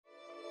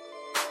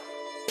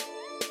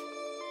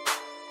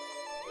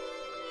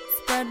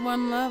Worldwide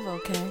One Love,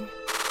 okay?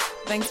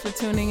 Thanks for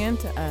tuning in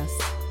to us,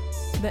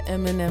 The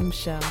M&M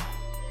Show.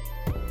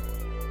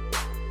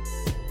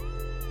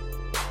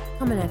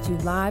 Coming at you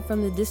live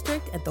from the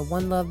district at the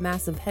One Love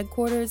Massive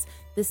headquarters.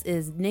 This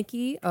is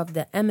Nikki of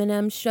the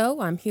M&M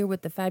Show. I'm here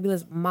with the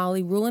fabulous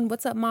Molly Rulin.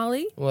 What's up,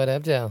 Molly? What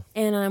up, Joe?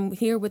 And I'm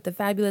here with the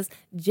fabulous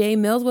Jay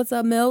Mills. What's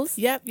up, Mills?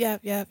 Yep.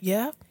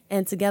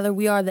 And together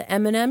we are the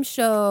M&M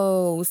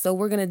Show. So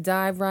we're going to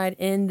dive right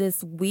in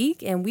this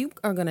week, and we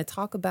are going to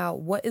talk about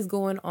what is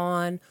going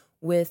on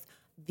with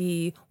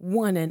the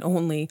one and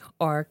only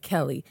R.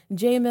 Kelly.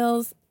 Jay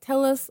Mills,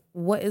 tell us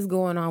what is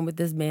going on with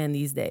this man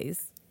these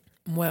days.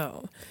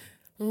 Well,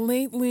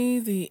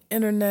 lately the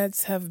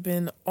internets have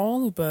been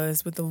all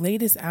abuzz with the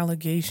latest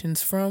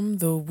allegations from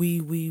the Wee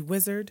Wee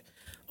Wizard,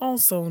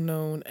 also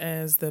known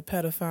as the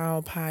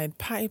pedophile Pied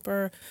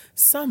Piper.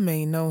 Some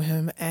may know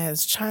him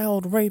as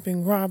child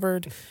raping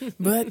Robert,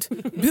 but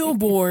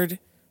Billboard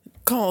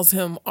calls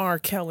him R.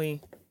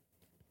 Kelly.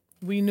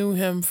 We knew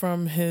him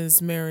from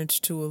his marriage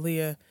to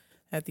Aaliyah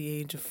at the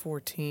age of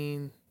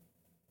 14.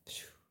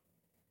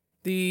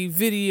 The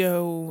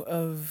video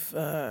of,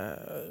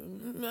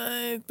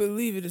 I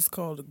believe it is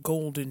called a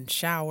golden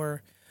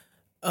shower,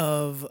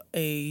 of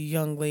a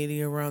young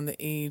lady around the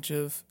age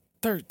of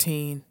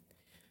 13.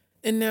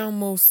 And now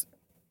most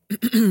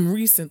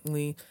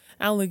recently,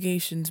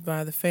 allegations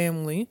by the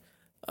family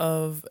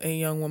of a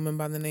young woman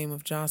by the name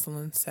of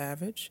Jocelyn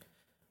Savage,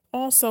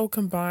 also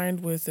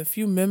combined with a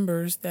few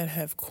members that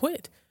have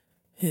quit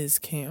his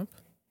camp,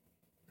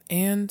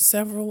 and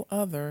several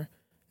other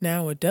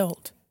now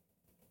adult,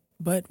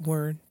 but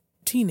were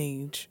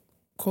teenage,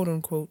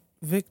 quote-unquote,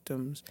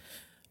 victims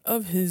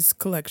of his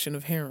collection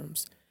of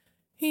harems.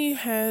 He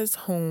has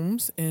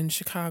homes in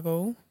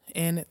Chicago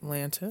and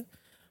Atlanta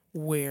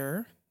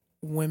where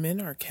women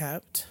are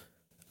kept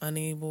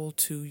unable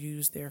to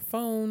use their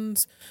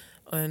phones,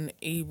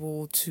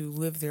 unable to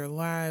live their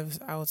lives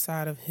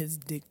outside of his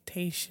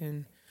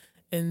dictation,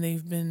 and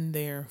they've been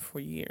there for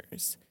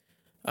years.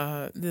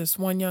 This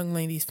one young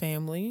lady's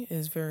family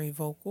is very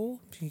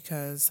vocal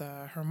because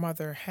her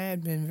mother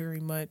had been very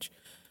much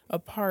a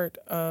part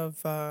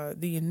of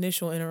the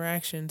initial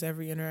interactions,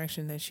 every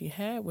interaction that she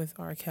had with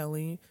R.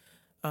 Kelly.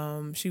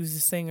 She was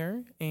a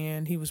singer,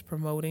 and he was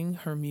promoting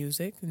her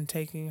music and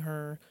taking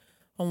her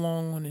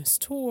along on his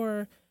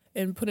tour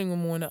and putting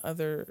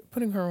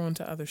her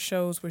onto other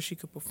shows where she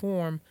could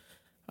perform.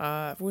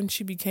 When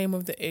she became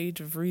of the age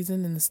of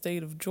reason in the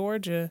state of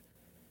Georgia,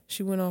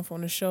 she went off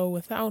on a show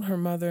without her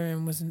mother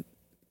and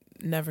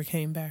never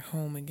came back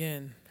home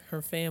again.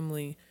 Her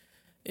family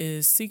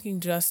is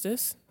seeking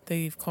justice.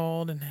 They've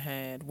called and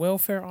had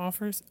welfare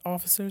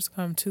officers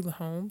come to the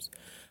homes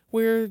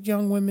where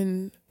young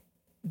women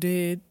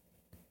did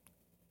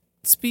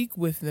speak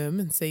with them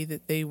and say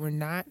that they were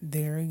not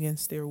there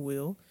against their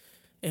will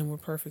and were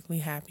perfectly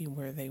happy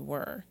where they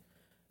were.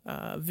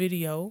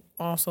 Video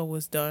also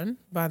was done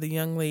by the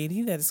young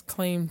lady that is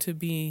claimed to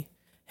be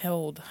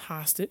held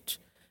hostage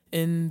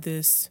in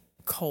this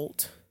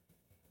cult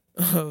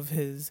of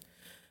his,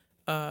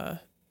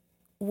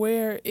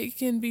 where it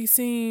can be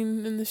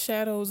seen in the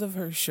shadows of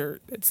her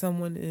shirt that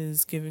someone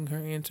is giving her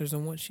answers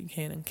on what she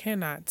can and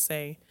cannot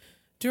say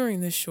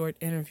during this short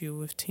interview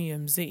with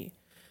TMZ.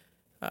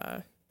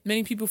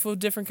 Many people feel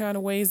different kind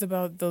of ways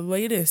about the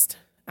latest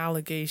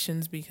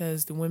allegations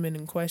because the women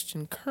in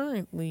question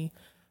currently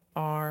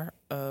are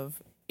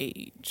of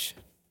age.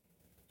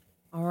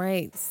 All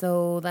right,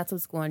 so that's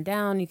what's going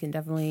down. You can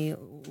definitely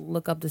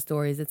look up the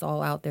stories. It's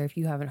all out there if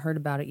you haven't heard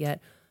about it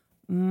yet.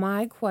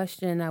 My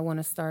question I want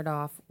to start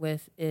off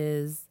with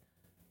is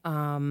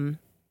the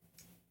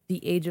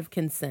age of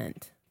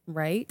consent,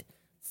 right?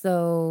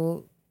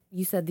 So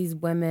you said these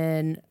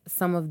women,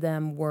 some of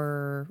them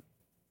were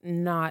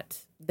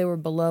they were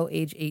below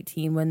age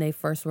 18 when they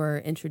first were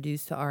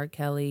introduced to R.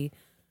 Kelly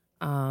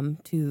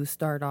to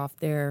start off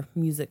their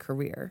music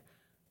career.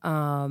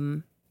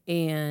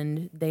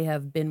 And they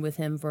have been with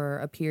him for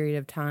a period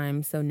of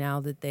time. So now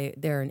that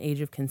they're an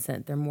age of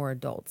consent, they're more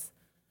adults.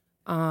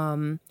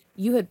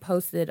 You had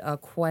posted a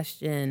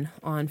question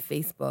on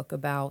Facebook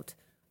about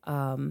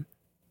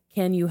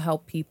can you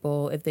help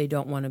people if they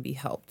don't want to be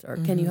helped? Or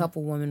can you help a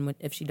woman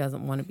if she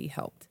doesn't want to be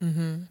helped?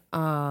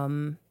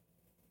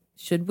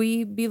 Should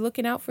we be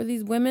looking out for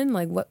these women?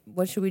 Like,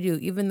 what should we do?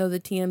 Even though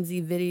the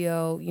TMZ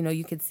video,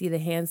 you could see the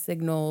hand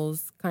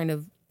signals kind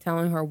of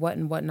telling her what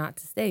and what not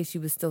to say, she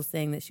was still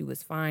saying that she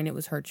was fine. It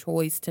was her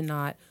choice to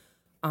not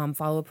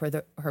follow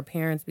her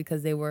parents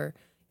because they were,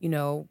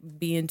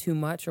 being too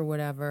much or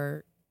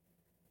whatever.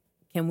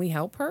 Can we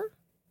help her?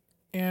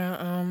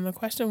 Yeah, the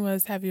question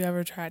was, have you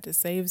ever tried to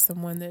save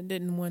someone that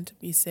didn't want to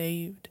be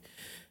saved?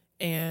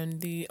 And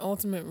the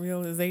ultimate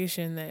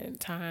realization that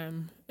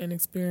time and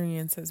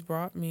experience has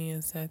brought me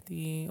is that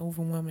the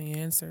overwhelming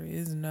answer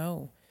is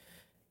no.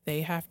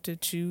 They have to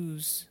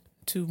choose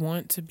to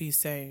want to be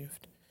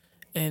saved.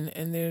 And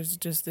there's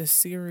just this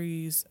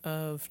series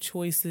of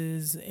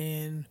choices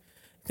and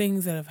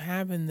things that have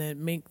happened that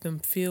make them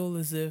feel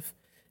as if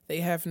they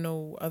have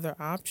no other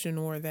option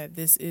or that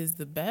this is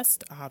the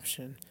best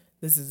option.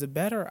 This is a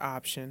better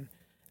option.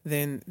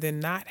 than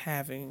not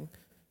having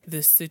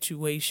this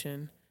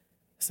situation.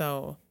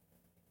 So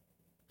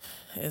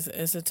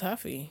it's a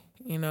toughie,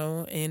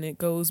 and it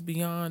goes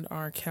beyond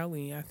R.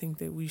 Kelly. I think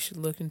that we should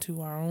look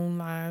into our own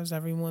lives.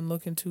 Everyone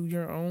look into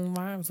your own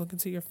lives, look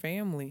into your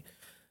family.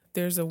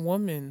 There's a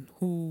woman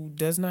who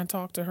does not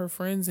talk to her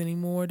friends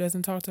anymore,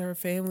 doesn't talk to her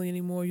family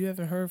anymore. You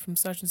haven't heard from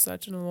such and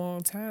such in a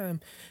long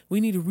time.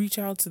 We need to reach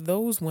out to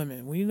those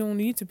women. We don't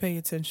need to pay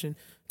attention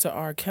to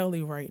R.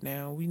 Kelly right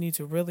now. We need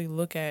to really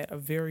look at a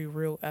very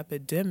real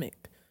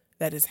epidemic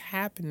that is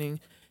happening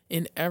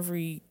in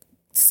every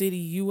city,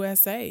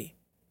 USA.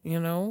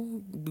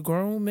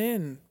 Grown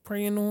men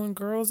preying on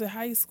girls at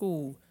high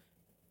school,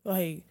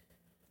 like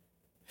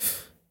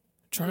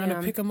trying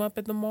to pick them up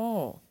at the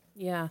mall.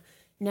 Yeah.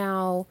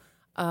 Now,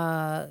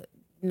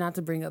 not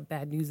to bring up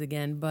bad news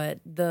again,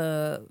 but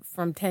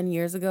from 10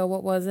 years ago,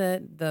 what was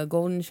it? The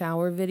golden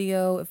shower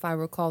video, if I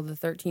recall, the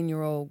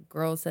 13-year-old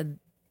girl said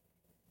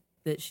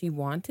that she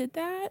wanted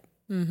that.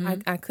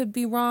 Mm-hmm. I could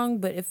be wrong,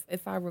 but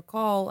if I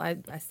recall, I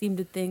seem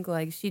to think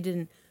like she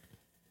didn't,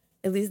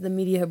 at least the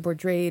media had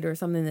portrayed or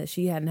something, that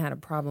she hadn't had a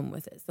problem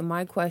with it. So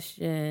my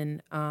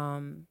question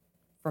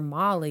for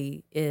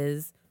Molly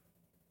is,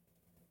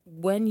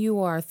 when you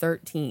are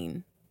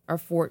 13 or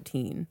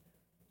 14,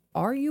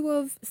 are you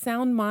of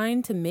sound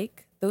mind to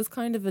make those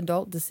kind of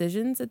adult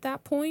decisions at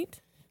that point?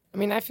 I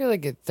mean, I feel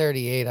like at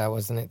 38, I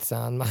wasn't at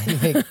sound mind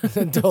to make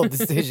adult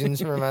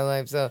decisions for my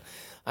life. So,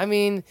 I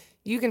mean,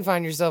 you can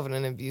find yourself in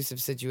an abusive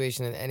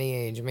situation at any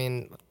age. I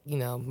mean,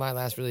 my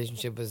last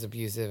relationship was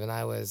abusive, and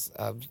I was,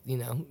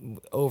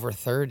 over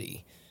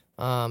 30.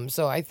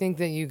 So I think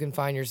that you can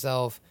find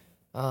yourself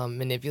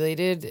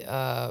manipulated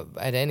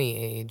at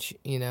any age,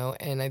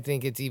 and I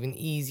think it's even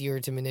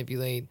easier to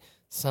manipulate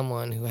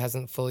someone who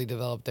hasn't fully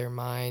developed their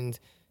mind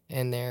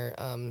and their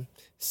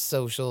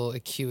social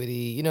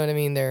acuity. You know what I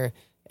mean? They're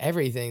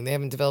everything. They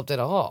haven't developed at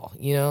all.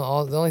 The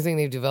only thing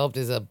they've developed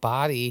is a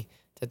body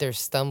that they're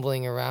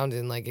stumbling around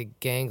in like a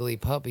gangly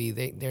puppy.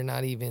 They're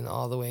not even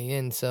all the way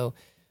in. So,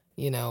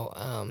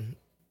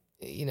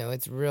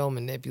 it's real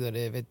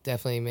manipulative. It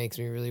definitely makes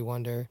me really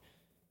wonder,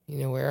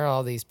 where are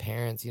all these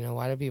parents?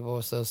 Why do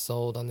people so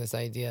sold on this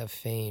idea of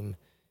fame?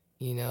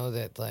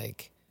 That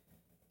like,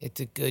 it's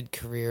a good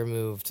career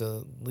move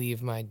to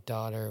leave my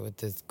daughter with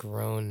this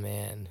grown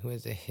man who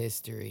has a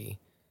history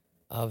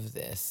of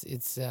this.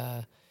 It's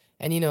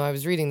and I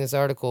was reading this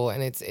article,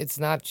 and it's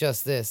not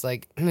just this.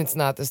 Like, it's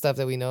not the stuff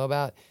that we know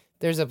about.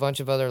 There's a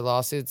bunch of other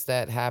lawsuits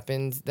that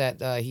happened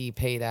that he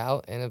paid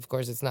out, and of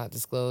course it's not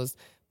disclosed.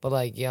 But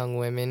like young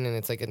women, and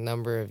it's like a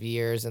number of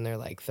years, and they're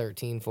like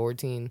 13,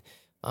 14.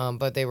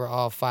 But they were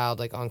all filed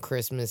like on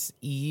Christmas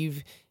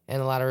Eve.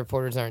 And a lot of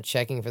reporters aren't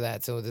checking for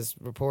that. So this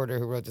reporter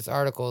who wrote this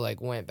article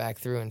like went back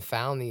through and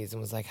found these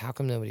and was like, how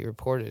come nobody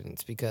reported? And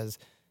it's because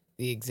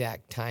the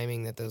exact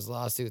timing that those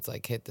lawsuits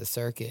like hit the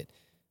circuit.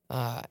 He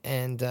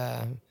made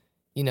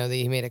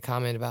a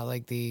comment about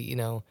like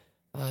the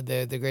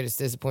greatest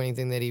disappointing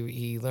thing that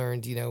he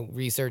learned,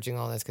 researching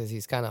all this, because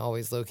he's kind of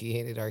always low-key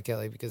hated R.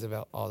 Kelly because of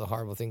all the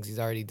horrible things he's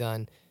already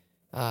done.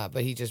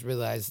 But he just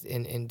realized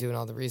in doing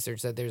all the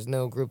research that there's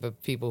no group of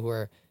people who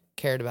are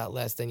cared about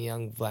less than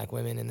young black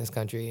women in this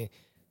country.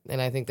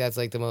 And I think that's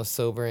like the most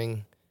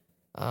sobering,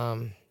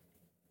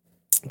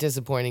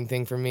 disappointing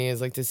thing for me, is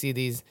like to see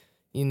these,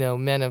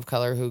 men of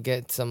color who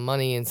get some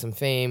money and some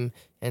fame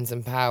and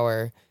some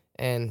power,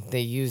 and they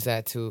use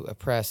that to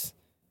oppress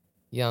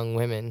young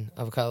women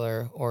of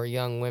color or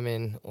young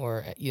women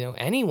or,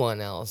 anyone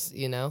else,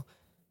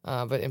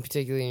 but in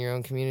particularly in your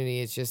own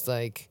community. It's just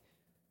like,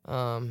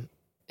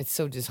 it's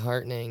so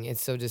disheartening.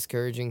 It's so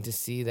discouraging to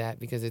see that,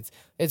 because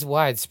it's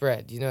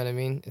widespread. You know what I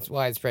mean? It's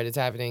widespread. It's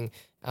happening.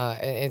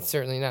 It's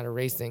certainly not a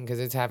race thing, because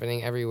it's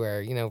happening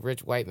everywhere.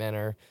 Rich white men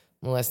are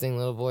molesting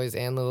little boys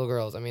and little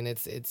girls. I mean,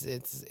 it's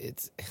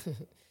it's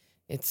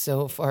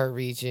so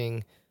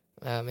far-reaching.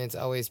 It's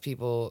always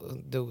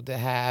people, the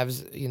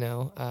haves,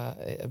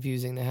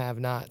 abusing the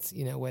have-nots.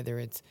 Whether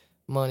it's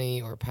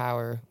money or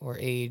power or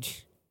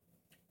age.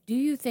 Do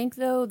you think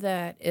though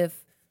that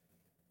if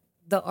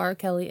the R.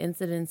 Kelly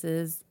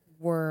incidences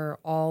were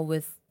all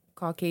with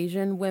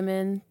Caucasian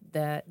women,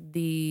 that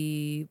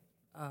the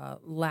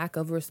lack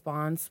of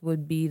response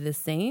would be the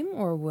same,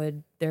 or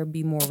would there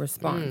be more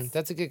response?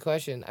 That's a good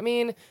question. I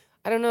mean,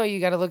 I don't know. You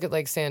got to look at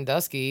like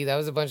Sandusky. That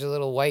was a bunch of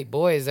little white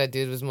boys that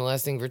dude was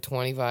molesting for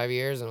 25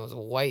 years, and it was a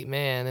white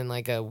man. And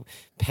like a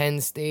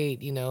Penn State,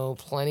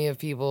 plenty of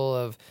people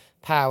of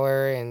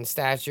power and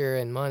stature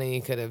and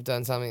money could have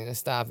done something to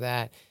stop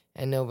that.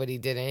 And nobody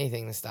did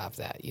anything to stop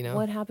that,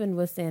 What happened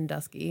with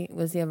Sandusky?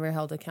 Was he ever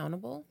held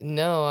accountable?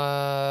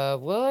 No,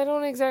 well, I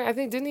don't exactly. I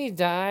think, didn't he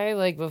die,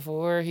 like,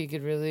 before he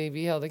could really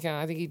be held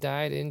accountable? I think he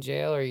died in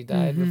jail, or he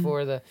died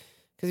before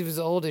because he was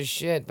old as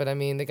shit. But, I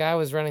mean, the guy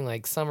was running,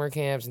 like, summer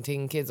camps and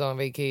taking kids on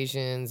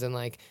vacations, and,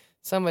 like,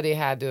 somebody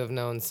had to have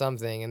known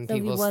something. And so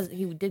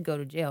he did go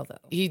to jail, though.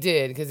 He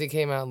did, because it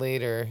came out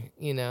later,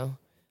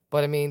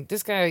 But, I mean,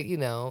 this guy,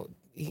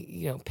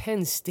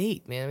 Penn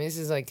State, man. I mean, this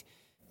is, like...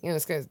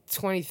 this guy's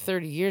 20,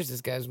 30 years, this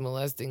guy's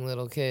molesting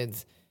little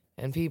kids.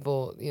 And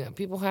people,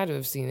 people had to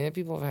have seen it.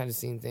 People have had to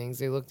seen things.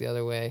 They look the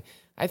other way.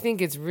 I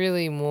think it's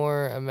really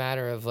more a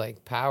matter of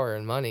like power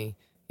and money,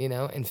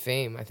 and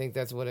fame. I think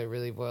that's what it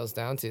really boils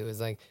down to, is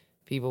like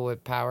people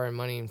with power and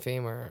money and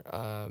fame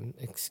are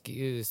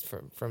excused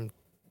from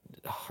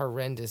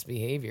horrendous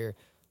behavior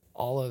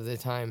all of the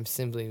time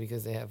simply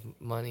because they have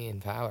money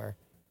and power.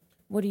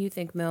 What do you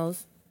think,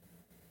 Mills?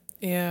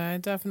 Yeah, I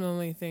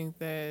definitely think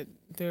that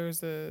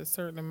there's a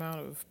certain amount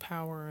of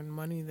power and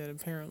money that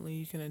apparently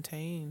you can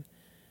attain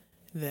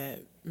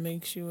that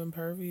makes you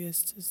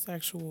impervious to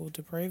sexual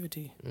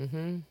depravity.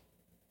 Mm-hmm.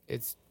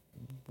 It's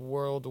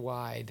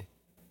worldwide.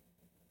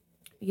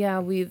 Yeah,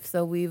 we've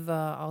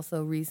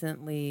also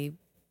recently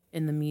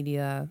in the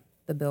media,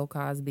 the Bill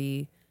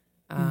Cosby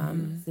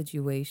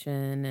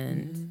situation,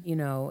 and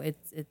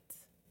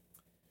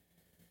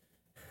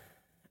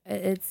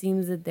it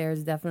seems that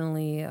there's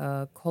definitely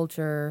a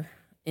culture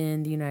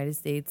in the United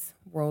States,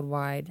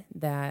 worldwide,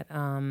 that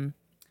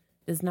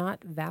does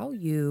not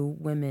value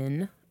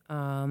women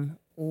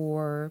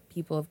or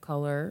people of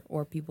color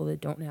or people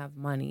that don't have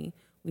money.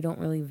 We don't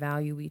really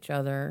value each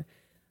other.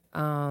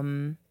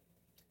 I'm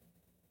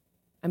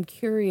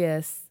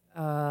curious,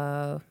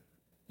 what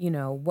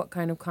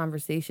kind of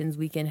conversations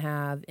we can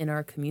have in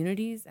our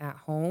communities at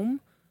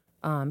home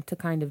to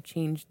kind of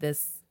change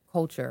this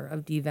culture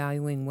of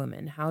devaluing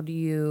women. How do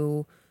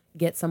you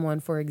get someone,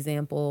 for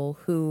example,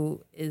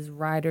 who is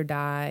ride or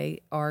die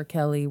R.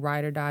 Kelly,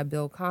 ride or die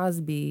Bill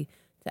Cosby,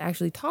 to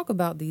actually talk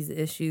about these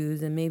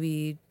issues and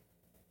maybe,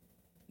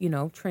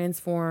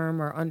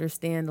 transform or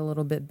understand a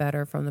little bit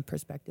better from the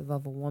perspective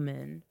of a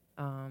woman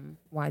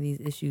why these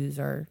issues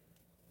are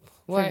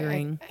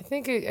triggering? I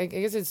think I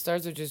guess it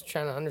starts with just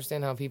trying to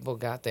understand how people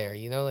got there.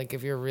 Like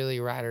if you're really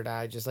ride or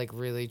die, just like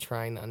really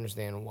trying to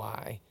understand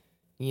why.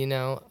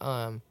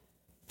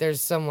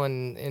 There's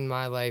someone in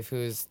my life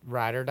who's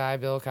ride or die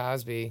Bill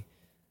Cosby,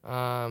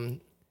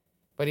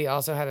 but he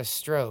also had a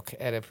stroke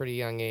at a pretty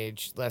young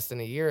age, less than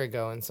a year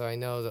ago, and so I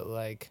know that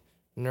like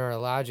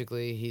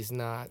neurologically he's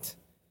not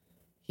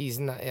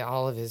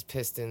all of his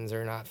pistons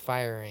are not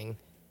firing,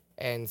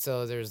 and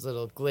so there's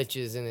little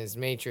glitches in his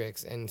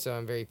matrix, and so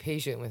I'm very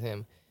patient with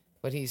him,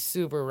 but he's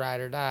super ride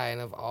or die,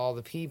 and of all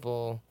the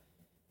people,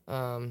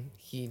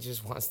 he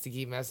just wants to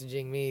keep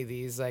messaging me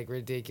these like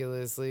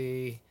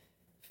ridiculously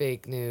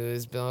fake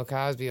news Bill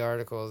Cosby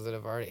articles that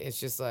have already,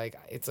 it's like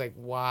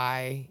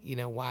why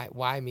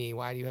me?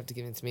 Why do you have to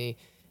give it to me?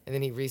 And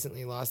then he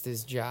recently lost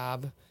his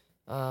job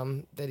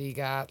that he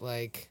got,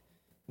 like,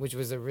 which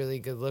was a really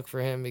good look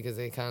for him because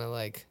they kind of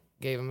like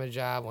gave him a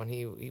job when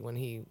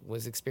he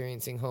was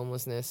experiencing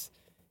homelessness,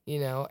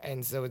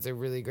 and so it's a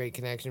really great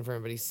connection for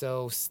him, but he's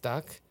so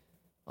stuck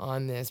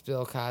on this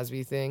Bill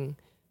Cosby thing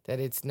that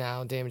it's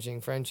now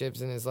damaging friendships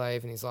in his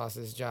life, and he's lost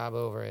his job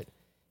over it.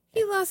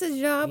 He lost his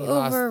job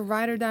over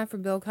ride or die for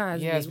Bill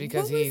Cosby. Yes,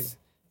 because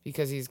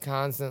he's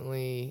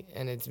constantly,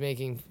 and it's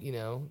making,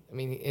 there's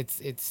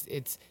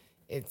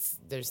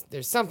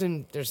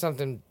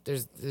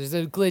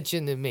a glitch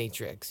in the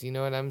matrix, you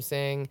know what I'm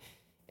saying?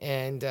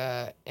 And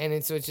so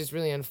it's just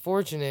really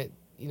unfortunate,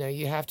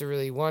 you have to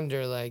really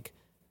wonder, like,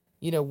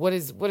 what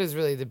is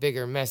really the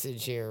bigger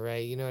message here,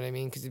 right? You know what I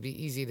mean? Because it'd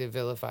be easy to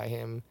vilify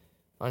him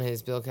on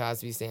his Bill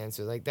Cosby stance.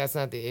 So, like, that's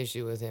not the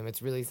issue with him.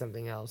 It's really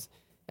something else.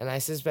 And I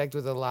suspect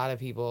with a lot of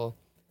people,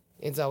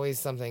 it's always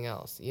something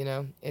else,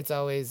 It's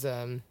always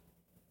a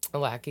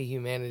lack of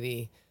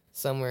humanity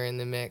somewhere in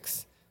the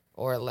mix,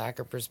 or a lack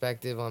of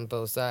perspective on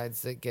both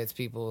sides that gets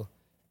people,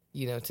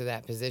 to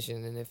that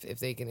position. And if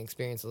they can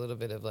experience a little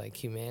bit of, like,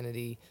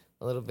 humanity,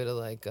 a little bit of,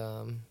 like,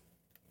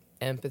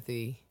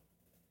 empathy,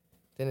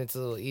 then it's a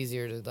little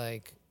easier to,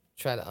 like,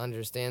 try to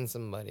understand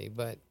somebody.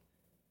 But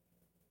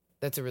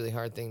that's a really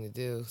hard thing to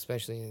do,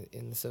 especially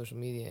in the social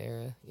media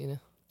era,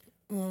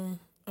 Well,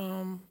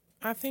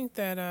 I think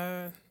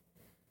that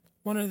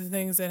one of the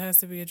things that has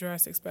to be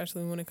addressed,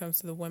 especially when it comes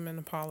to the women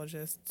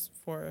apologists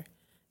for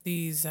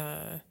these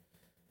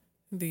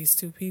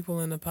two people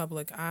in the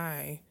public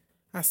eye,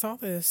 I saw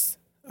this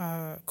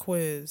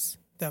quiz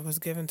that was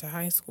given to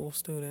high school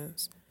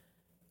students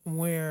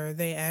where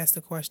they asked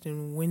the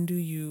question, when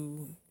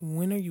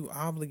are you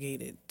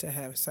obligated to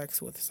have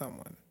sex with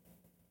someone?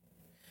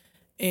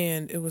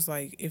 And it was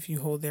like, if you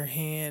hold their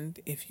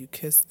hand, if you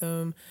kiss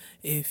them,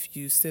 if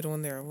you sit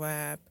on their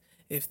lap,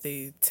 if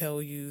they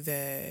tell you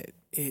that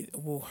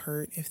it will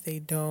hurt if they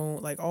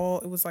don't,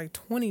 it was like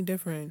 20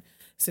 different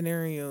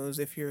scenarios.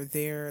 If you're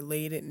there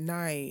late at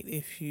night,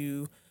 and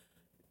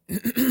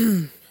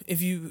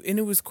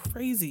it was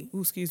crazy.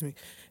 Ooh, excuse me.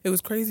 It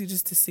was crazy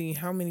just to see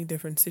how many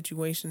different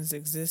situations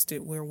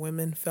existed where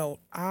women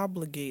felt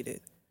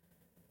obligated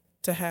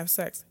to have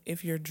sex.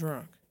 If you're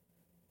drunk,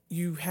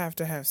 you have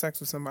to have sex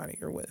with somebody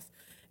you're with.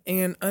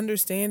 And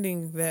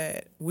understanding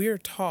that we're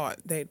taught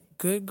that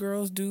good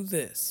girls do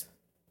this,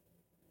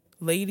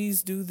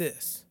 ladies do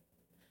this,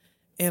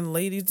 and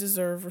ladies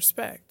deserve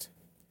respect.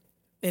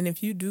 And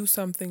if you do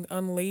something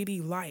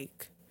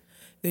unladylike,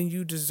 then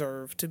you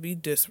deserve to be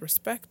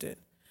disrespected.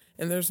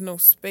 And there's no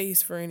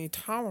space for any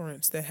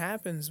tolerance that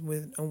happens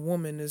when a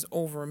woman is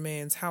over a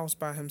man's house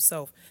by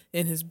himself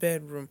in his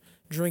bedroom,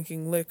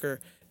 drinking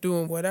liquor,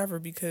 doing whatever,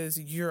 because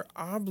you're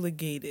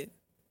obligated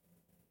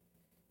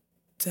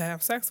to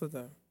have sex with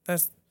them.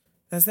 That's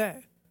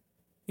that.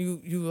 You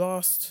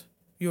lost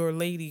your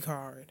lady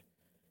card,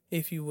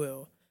 if you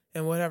will.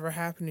 And whatever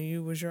happened to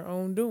you was your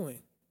own doing.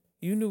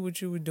 You knew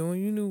what you were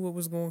doing. You knew what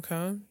was going to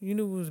come. You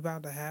knew what was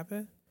about to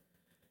happen.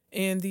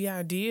 And the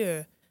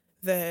idea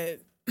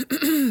that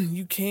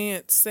you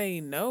can't say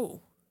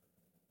no.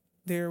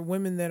 There are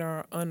women that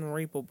are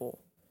unrapeable.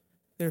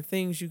 There are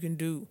things you can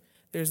do.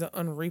 There's an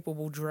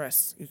unrapeable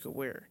dress you could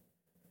wear.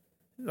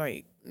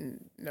 Like,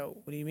 no,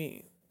 what do you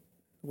mean?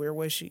 Where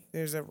was she?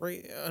 There's a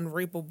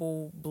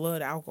unrapeable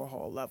blood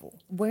alcohol level.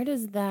 Where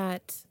does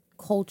that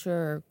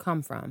culture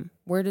come from?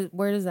 Where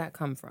does that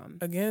come from?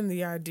 Again,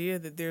 the idea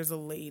that there's a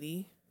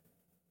lady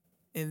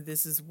and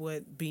this is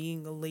what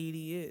being a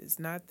lady is.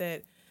 Not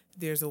that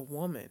there's a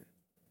woman.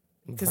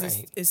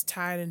 Because it's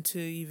tied into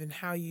even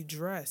how you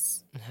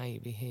dress. And how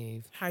you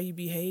behave. How you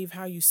behave,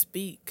 how you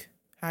speak,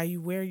 how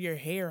you wear your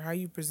hair, how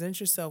you present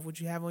yourself, what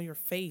you have on your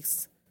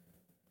face.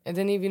 And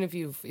then even if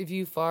you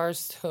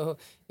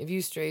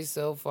stray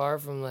so far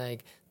from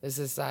like the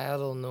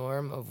societal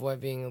norm of what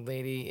being a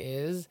lady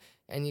is,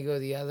 and you go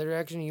the other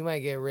direction, you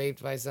might get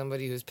raped by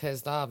somebody who's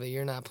pissed off that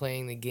you're not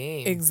playing the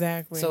game.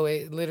 Exactly. So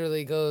it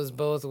literally goes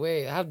both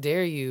ways. How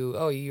dare you?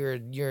 Oh, you're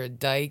a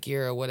dyke,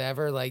 you're a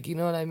whatever. Like, you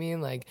know what I mean?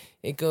 Like,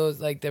 it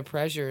goes, like, the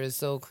pressure is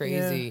so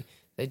crazy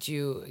that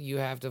you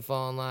have to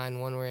fall in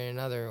line one way or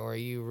another, or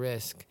you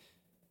risk.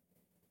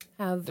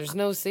 There's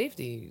no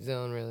safety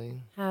zone,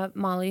 really.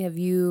 Molly, have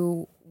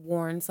you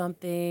worn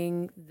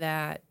something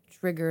that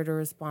triggered a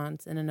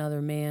response in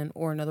another man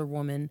or another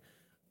woman,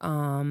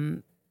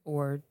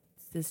 or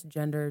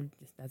cisgendered?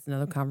 That's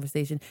another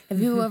conversation. Have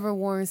you ever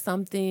worn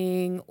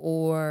something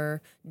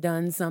or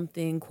done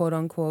something, quote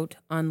unquote,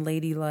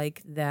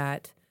 unladylike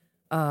that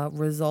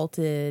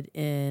resulted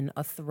in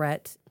a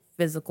threat,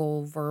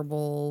 physical,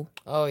 verbal?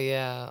 Oh,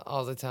 yeah,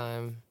 all the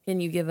time. Can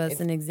you give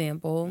us an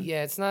example?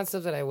 Yeah, it's not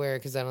stuff that I wear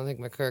because I don't think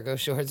my cargo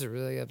shorts are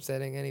really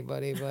upsetting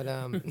anybody, but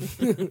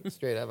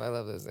straight up, I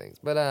love those things.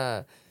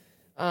 But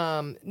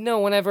no,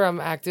 whenever I'm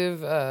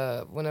active,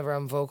 whenever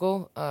I'm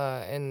vocal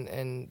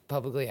and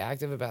publicly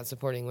active about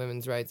supporting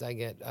women's rights, I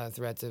get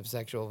threats of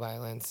sexual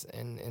violence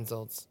and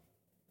insults.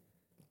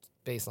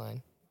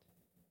 Baseline.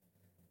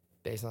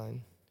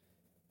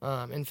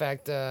 In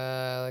fact,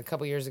 a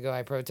couple years ago,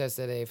 I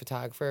protested a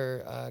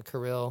photographer.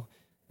 Kirill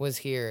was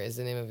here is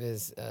the name of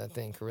his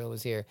thing. Kirill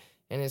was here.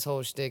 And his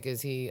whole shtick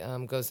is he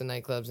goes to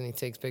nightclubs and he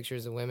takes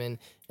pictures of women,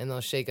 and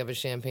they'll shake up a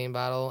champagne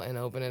bottle and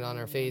open it on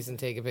her face and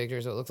take a picture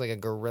so it looks like a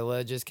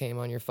gorilla just came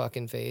on your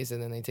fucking face,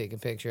 and then they take a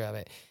picture of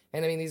it.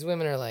 And I mean, these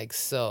women are like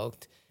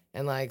soaked,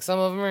 and like some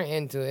of them are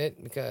into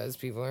it because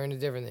people are into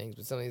different things,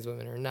 but some of these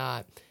women are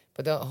not.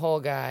 But the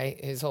whole guy,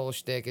 his whole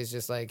shtick is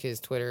just like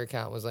his Twitter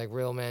account was like,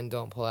 real men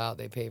don't pull out,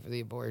 they pay for the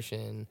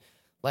abortion.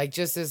 Like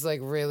just this like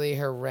really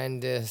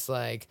horrendous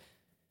like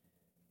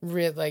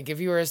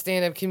if you were a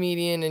stand-up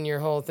comedian and your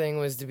whole thing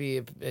was to be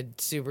a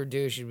super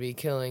douche, you'd be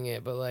killing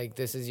it, but like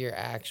this is your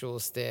actual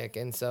stick.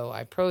 And so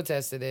I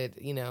protested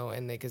it, you know,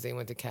 and because they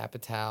went to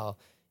Capital,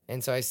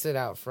 and so I stood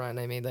out front and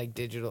I made like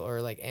digital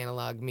or like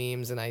analog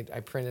memes, and I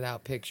printed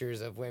out pictures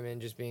of women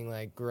just being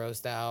like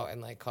grossed out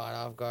and like caught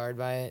off guard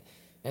by it,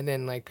 and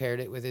then like paired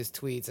it with his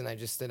tweets, and I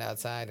just stood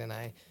outside and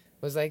I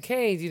was like,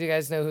 hey, do you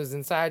guys know who's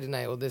inside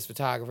tonight? Well, this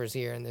photographer's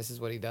here and this is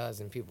what he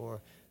does, and people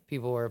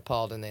were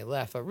appalled and they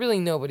left, but really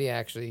nobody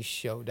actually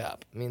showed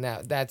up. I mean,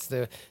 that's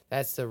the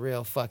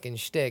real fucking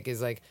shtick,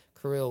 is like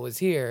Kirill was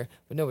here,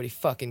 but nobody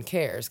fucking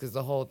cares because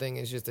the whole thing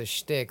is just a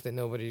shtick that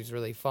nobody's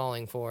really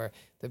falling for.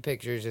 The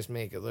pictures just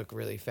make it look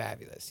really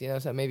fabulous, you know.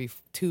 So maybe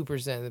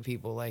 2% of the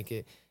people like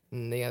it,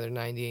 and the other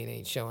 98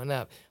 ain't showing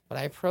up. But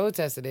I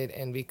protested it,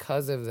 and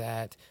because of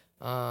that,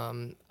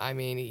 I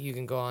mean, you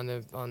can go on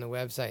the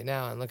website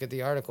now and look at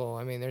the article.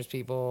 I mean, there's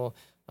people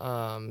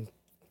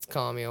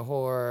calling me a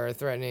whore,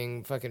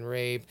 threatening fucking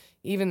rape.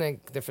 Even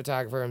the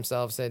photographer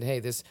himself said, hey,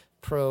 this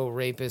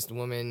pro-rapist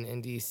woman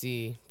in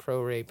D.C.,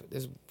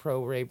 this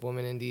pro-rape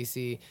woman in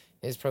D.C.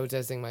 is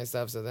protesting my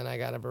stuff. So then I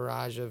got a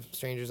barrage of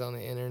strangers on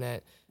the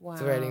internet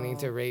threatening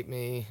to rape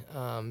me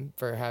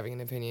for having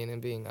an opinion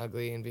and being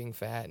ugly and being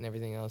fat and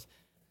everything else,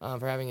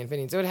 for having an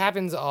opinion. So it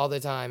happens all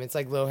the time. It's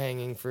like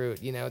low-hanging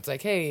fruit. You know, it's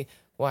like, hey,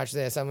 watch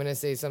this. I'm going to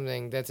say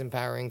something that's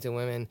empowering to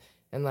women,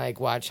 and like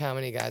watch how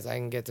many guys I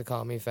can get to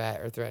call me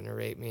fat or threaten to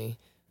rape me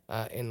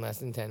in less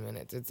than 10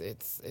 minutes.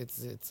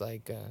 It's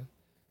like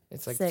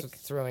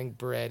throwing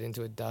bread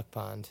into a duck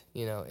pond.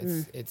 You know,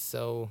 it's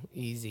so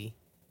easy.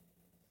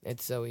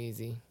 It's so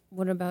easy.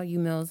 What about you,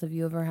 Mills? Have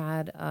you ever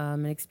had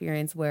an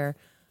experience where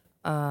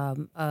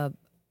a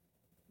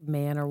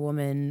man or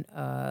woman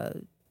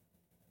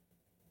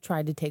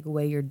tried to take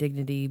away your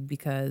dignity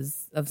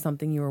because of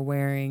something you were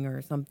wearing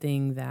or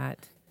something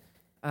that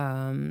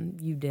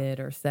you did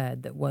or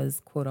said that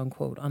was quote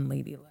unquote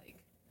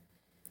unladylike?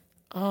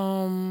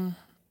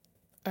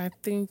 I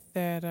think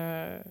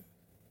that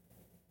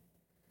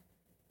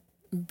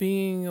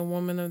being a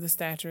woman of the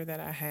stature that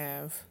I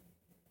have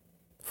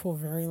for a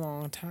very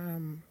long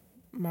time,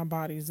 my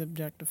body's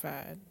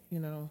objectified,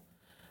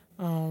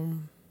 for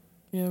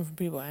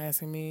people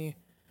asking me,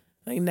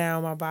 like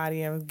now my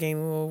body, I was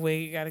gaining a little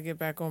weight, got to get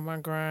back on my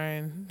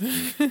grind.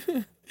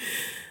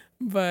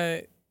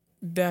 But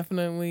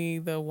definitely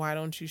why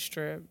don't you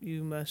strip?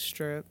 You must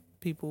strip.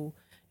 People,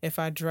 if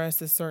I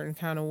dress a certain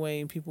kind of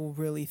way, people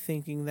really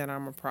thinking that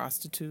I'm a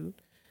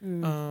prostitute.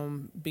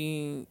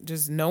 Being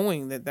just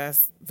knowing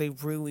they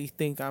really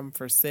think I'm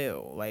for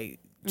sale, like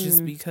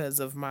just because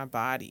of my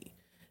body,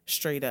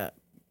 straight up.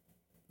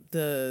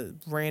 The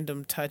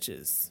random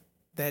touches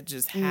that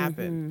just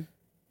happen,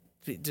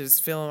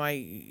 just feeling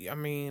like,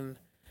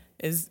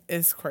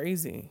 it's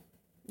crazy.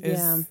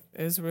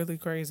 It's really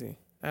crazy.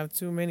 I have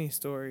too many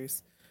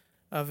stories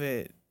of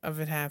it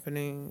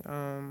happening.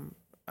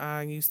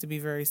 I used to be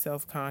very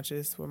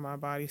self-conscious when my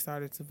body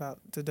started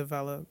to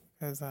develop,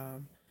 as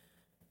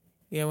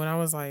when I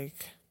was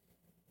like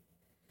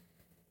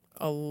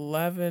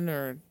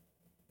 11,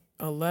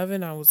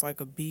 I was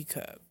like a B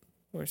cup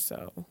or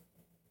so.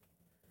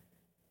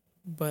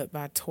 But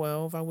by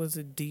 12, I was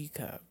a D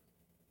cup.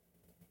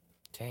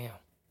 Damn.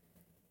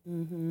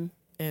 Mm-hmm.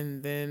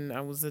 And then I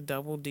was a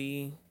double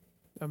D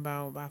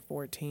by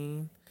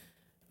 14.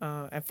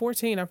 At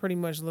 14, I pretty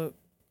much looked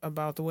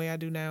about the way I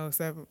do now,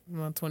 except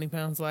I'm 20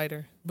 pounds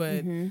lighter.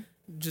 But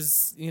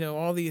just,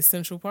 all the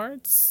essential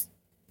parts,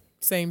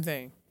 same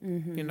thing,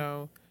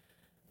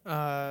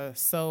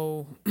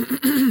 So,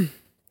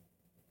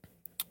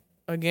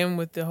 again,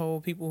 with the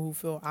whole people who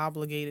feel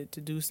obligated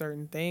to do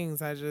certain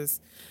things, I just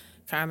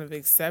kind of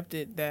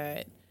accepted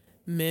that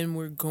men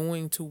were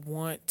going to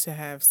want to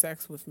have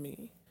sex with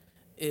me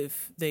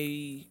if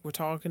they were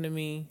talking to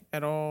me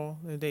at all,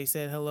 if they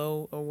said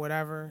hello or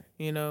whatever,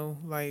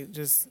 like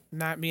just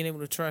not being able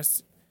to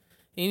trust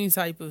any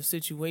type of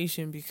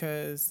situation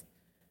because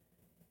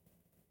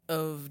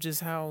of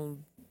just how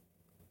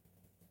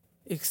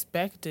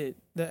expected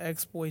the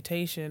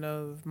exploitation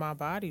of my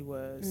body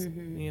was.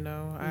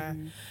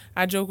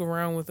 I joke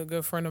around with a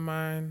good friend of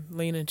mine,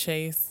 Lena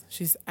Chase.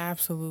 She's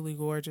absolutely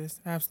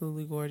gorgeous.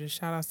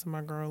 Shout out to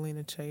my girl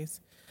Lena Chase.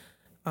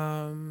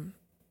 And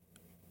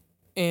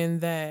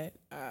that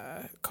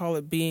call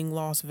it being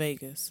Las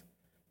Vegas.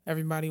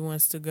 Everybody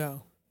wants to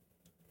go,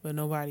 but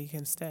nobody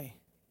can stay.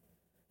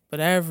 But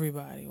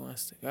everybody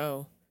wants to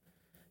go.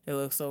 It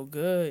looks so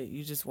good.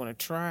 You just want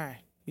to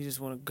try. You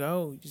just want to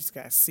go. You just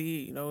got to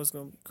see it. It's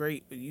going to be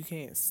great, but you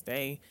can't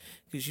stay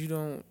because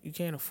you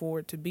can't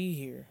afford to be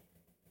here.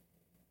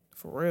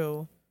 For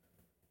real.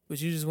 But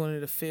you just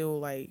wanted to feel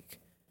like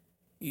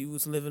you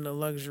was living a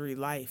luxury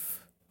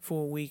life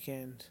for a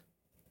weekend.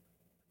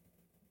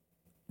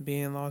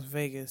 Being in Las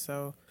Vegas.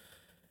 So,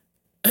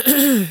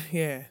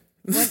 yeah.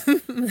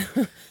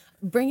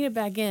 Bringing it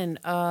back in,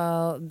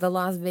 the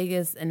Las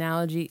Vegas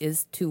analogy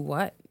is to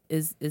what?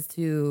 Is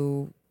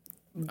to...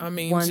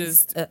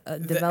 just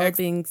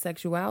developing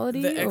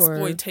sexuality, the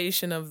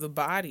exploitation of the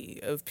body,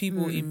 of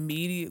people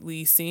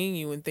immediately seeing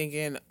you and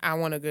thinking, I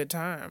want a good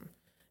time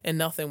and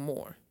nothing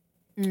more.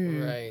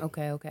 Right.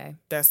 Okay.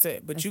 That's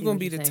it. But you're going to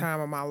be the time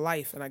of my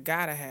life and I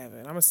got to have it.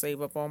 I'm going to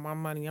save up all my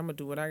money. I'm going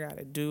to do what I got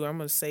to do. I'm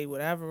going to say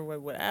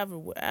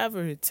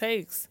whatever it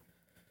takes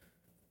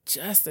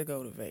just to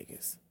go to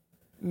Vegas.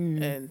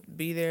 And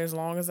be there as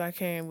long as I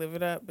can, live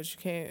it up, but you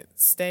can't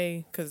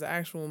stay because the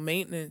actual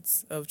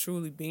maintenance of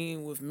truly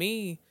being with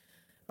me,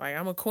 like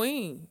I'm a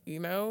queen,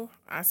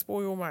 I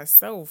spoil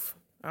myself.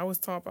 I was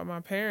taught by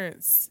my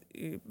parents,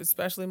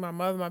 especially my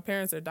mother. My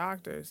parents are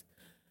doctors,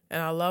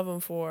 and I love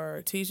them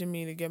for teaching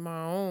me to get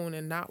my own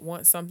and not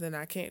want something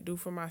I can't do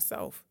for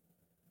myself.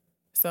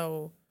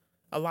 So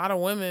a lot of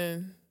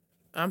women,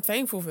 I'm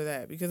thankful for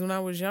that because when I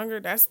was younger,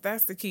 that's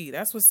the key.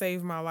 That's what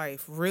saved my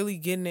life, really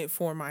getting it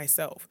for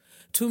myself.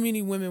 Too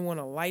many women want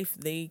a life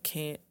they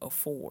can't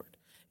afford.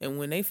 And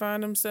when they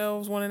find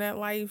themselves wanting that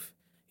life,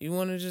 you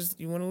want to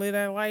live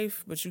that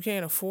life, but you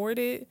can't afford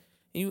it.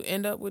 And you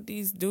end up with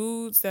these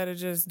dudes that are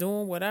just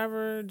doing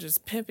whatever,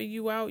 just pimping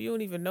you out. You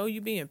don't even know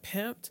you being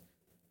pimped.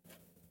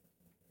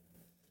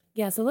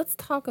 Yeah, so let's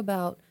talk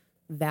about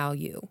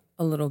value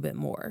a little bit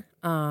more.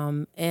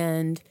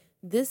 And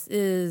this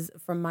is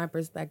from my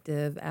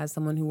perspective as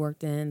someone who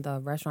worked in the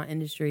restaurant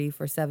industry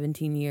for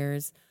 17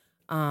 years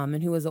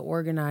and who was an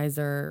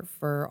organizer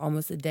for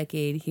almost a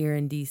decade here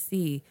in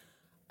D.C.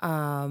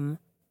 I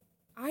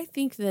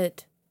think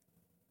that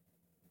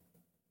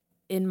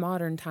in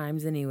modern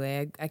times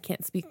anyway, I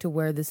can't speak to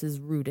where this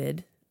is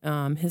rooted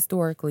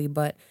historically,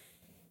 but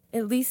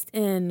at least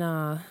in,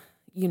 the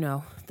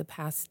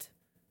past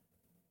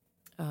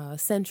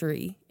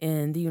century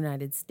in the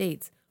United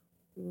States,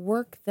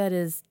 work that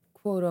is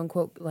quote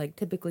unquote, like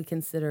typically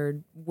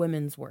considered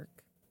women's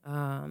work,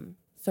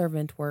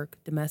 servant work,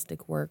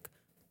 domestic work,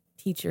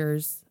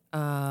 teachers,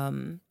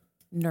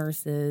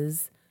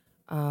 nurses,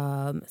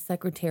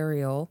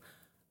 secretarial,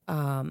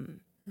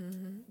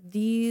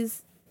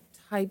 these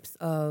types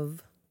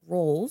of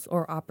roles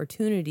or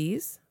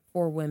opportunities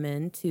for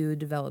women to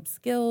develop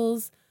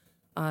skills,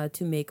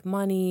 to make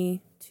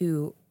money,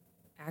 to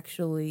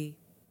actually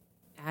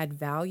add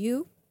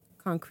value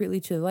concretely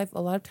to life,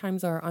 a lot of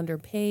times are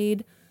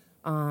underpaid,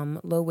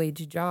 low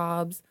wage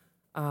jobs,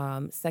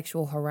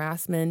 sexual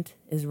harassment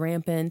is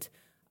rampant.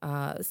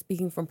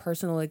 Speaking from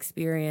personal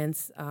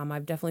experience,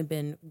 I've definitely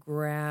been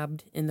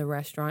grabbed in the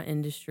restaurant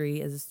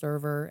industry as a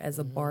server, as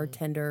a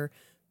bartender,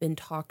 been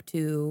talked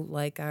to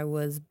like I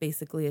was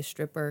basically a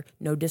stripper.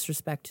 No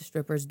disrespect to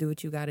strippers, do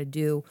what you got to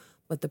do,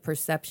 but the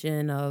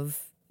perception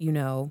of,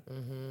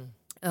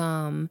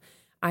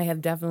 I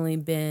have definitely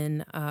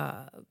been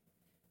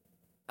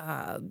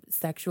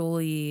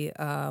sexually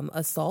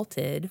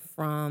assaulted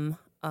from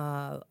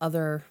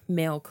other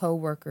male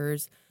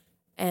coworkers,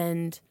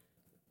 and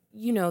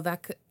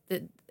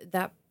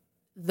that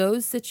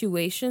those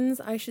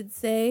situations, I should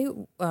say,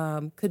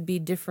 could be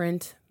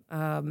different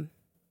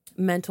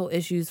mental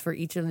issues for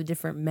each of the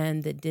different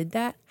men that did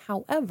that.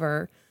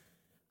 However,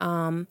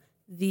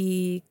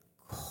 the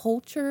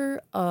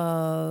culture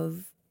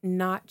of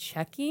not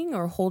checking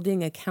or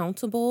holding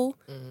accountable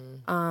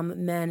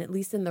men, at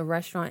least in the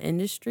restaurant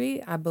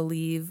industry, I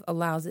believe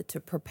allows it to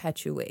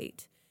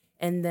perpetuate.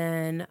 And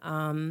then,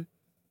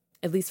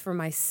 at least for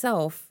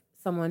myself,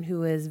 someone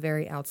who is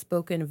very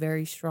outspoken, a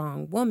very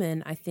strong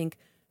woman, I think,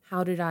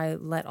 how did I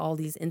let all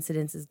these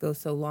incidences go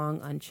so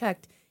long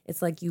unchecked?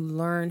 It's like you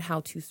learn how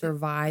to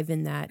survive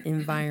in that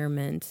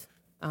environment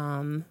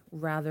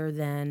rather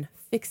than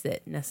fix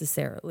it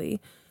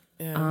necessarily.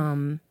 Yeah.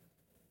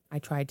 I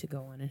tried to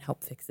go on and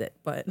help fix it,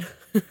 but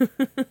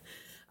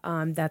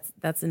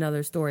that's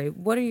another story.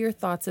 What are your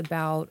thoughts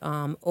about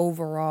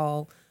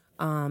overall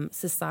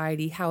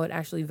society, how it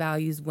actually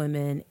values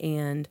women,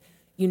 and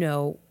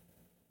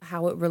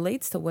how it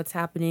relates to what's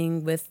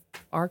happening with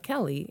R.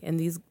 Kelly and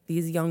these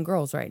young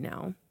girls right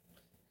now?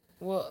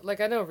 Well, like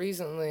I know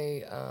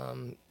recently,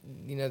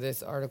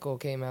 this article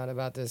came out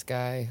about this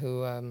guy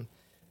who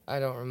I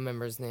don't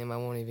remember his name. I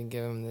won't even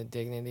give him the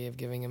dignity of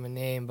giving him a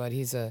name, but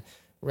he's a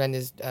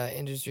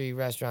industry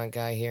restaurant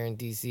guy here in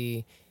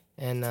D.C.,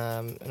 and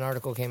an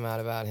article came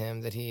out about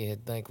him that he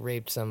had like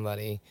raped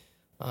somebody,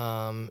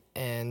 and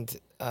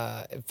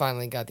it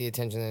finally got the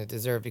attention that it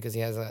deserved because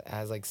he has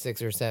like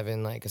 6 or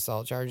 7 like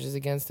assault charges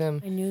against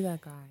him. I knew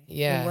that guy.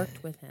 Yeah, I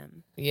worked with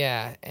him.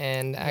 Yeah,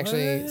 and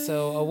actually,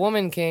 so a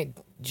woman came,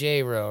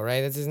 J-Ro,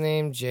 right? That's his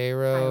name,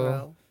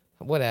 J-Ro.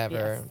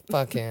 Whatever. Yes.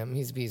 Fuck him.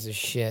 He's a piece of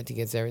shit. He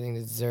gets everything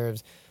he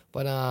deserves.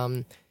 But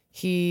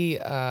he's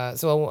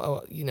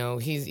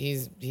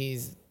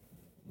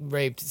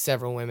raped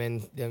several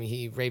women. I mean,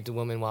 he raped a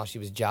woman while she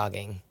was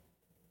jogging.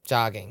 She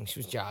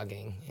was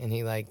jogging, and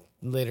he like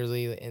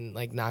literally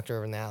knocked her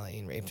over in the alley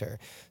and raped her.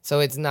 So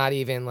it's not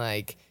even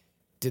like,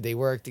 did they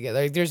work together?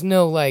 Like, there's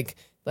no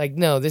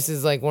no, this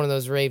is like one of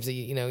those rapes that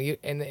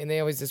and they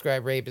always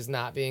describe rape as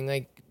not being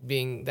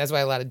that's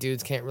why a lot of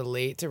dudes can't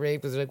relate to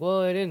rape, because they're like,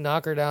 well, I didn't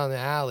knock her down the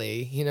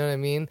alley, you know what I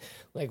mean?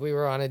 Like, we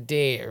were on a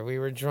date, or we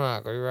were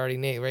drunk, or we were already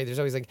naked, right? There's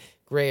always like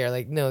gray, or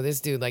like, no, this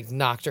dude like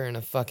knocked her in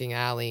a fucking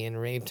alley and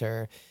raped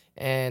her.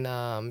 And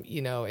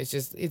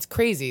it's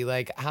crazy,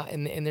 like how,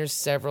 and there's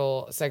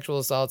several sexual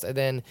assaults, and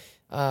then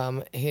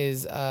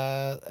his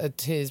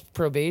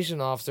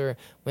probation officer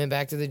went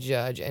back to the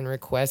judge and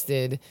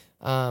requested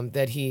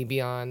that he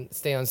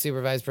stay on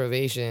supervised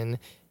probation,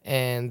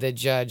 and the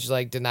judge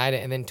denied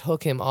it and then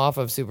took him off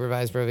of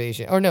supervised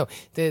probation. Or no,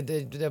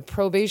 the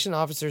probation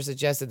officer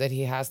suggested that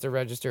he has to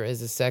register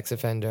as a sex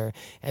offender,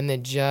 and the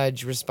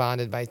judge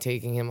responded by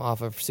taking him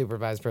off of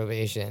supervised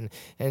probation.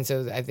 And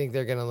so I think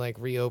they're gonna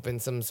reopen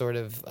some sort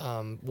of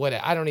what,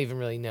 I don't even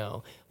really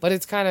know, but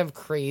it's kind of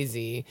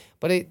crazy.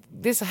 But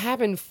this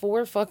happened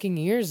 4 fucking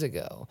years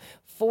ago.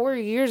 4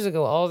 years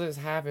ago, all this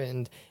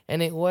happened,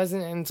 and it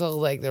wasn't until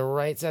the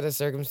right set of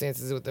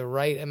circumstances with the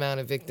right amount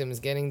of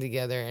victims getting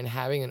together and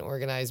having an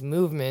organized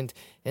movement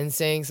and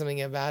saying something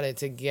about it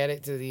to get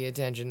it to the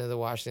attention of the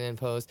Washington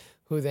Post,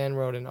 who then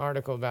wrote an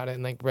article about it,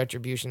 and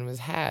retribution was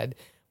had.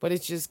 But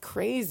it's just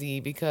crazy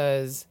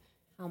because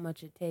how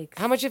much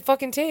it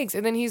fucking takes.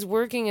 And then he's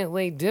working at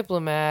Late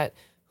Diplomat,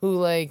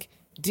 who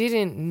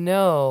didn't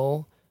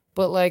know,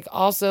 but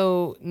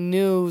also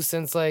knew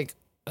since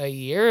a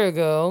year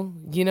ago,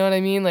 you know what I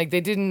mean? They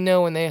didn't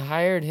know when they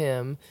hired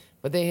him,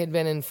 but they had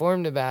been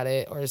informed about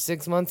it, or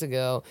 6 months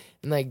ago,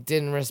 and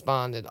didn't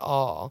respond at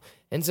all.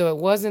 And so it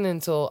wasn't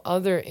until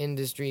other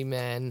industry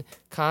men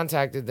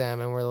contacted them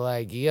and were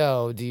like,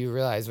 yo, do you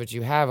realize what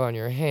you have on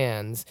your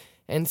hands?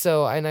 And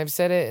so, and I've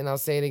said it and I'll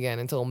say it again,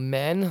 until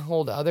men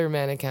hold other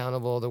men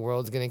accountable, the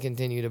world's going to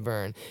continue to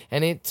burn.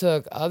 And it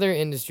took other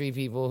industry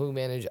people who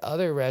manage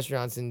other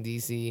restaurants in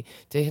D.C.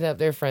 to hit up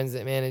their friends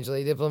that manage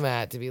Late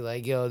Diplomat to be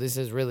like, yo, this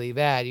is really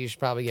bad, you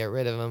should probably get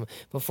rid of him,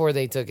 before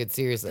they took it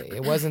seriously.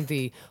 It wasn't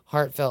the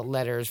heartfelt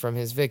letters from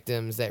his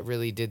victims that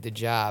really did the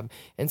job.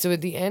 And so at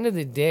the end of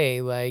the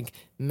day,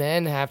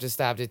 men have to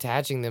stop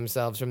detaching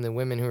themselves from the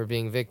women who are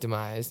being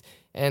victimized.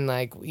 And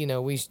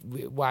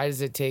why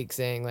does it take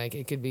saying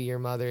it could be your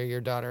mother,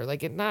 your daughter?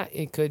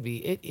 It could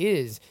be. It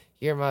is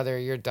your mother,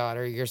 your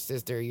daughter, your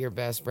sister, your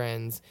best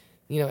friends.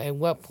 At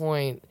what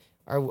point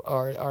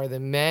are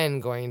the men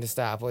going to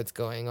stop what's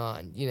going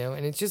on?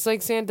 And it's just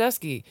like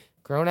Sandusky.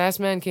 Grown-ass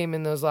men came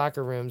in those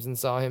locker rooms and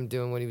saw him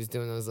doing what he was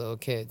doing to those little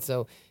kids.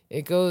 So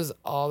it goes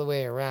all the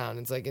way around.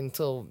 It's like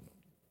until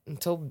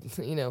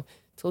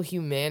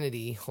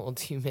humanity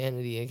holds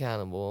humanity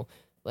accountable,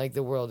 like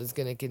the world is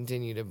going to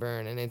continue to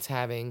burn, and it's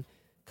having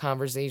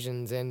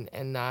conversations and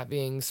not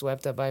being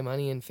swept up by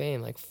money and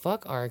fame. Like,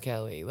 fuck R.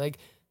 Kelly. Like,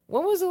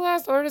 when was the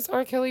last artist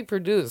R. Kelly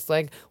produced?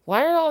 Like,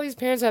 why are all these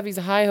parents have these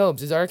high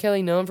hopes? Is R.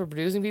 Kelly known for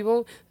producing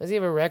people? Does he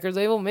have a record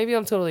label? Maybe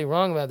I'm totally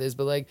wrong about this,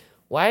 but like,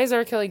 why is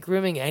R. Kelly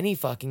grooming any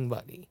fucking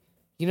buddy?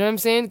 You know what I'm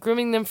saying?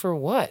 Grooming them for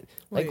what?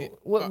 Like, Wait,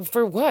 what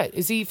for what?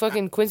 Is he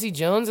fucking Quincy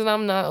Jones and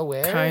I'm not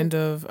aware? Kind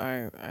of.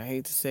 I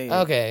hate to say it.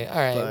 Okay, all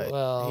right. But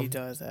Well, he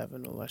does have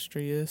an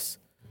illustrious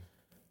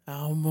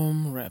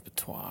album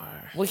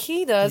repertoire. well,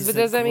 he does, He's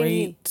but does a that mean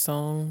great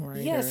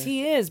songwriter? Yes,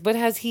 he is. But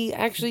has he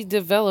actually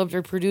developed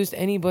or produced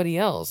anybody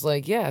else?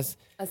 Like, yes.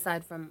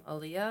 Aside from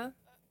Aaliyah,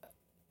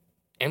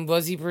 And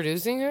was he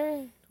producing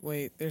her?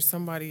 Wait, there's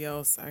somebody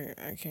else.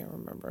 I can't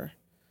remember.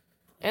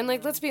 And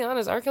like, let's be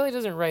honest, R. Kelly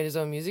doesn't write his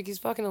own music. He's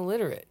fucking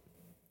illiterate.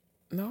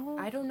 No,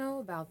 I don't know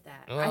about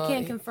that. Well, I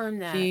can't confirm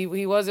that. He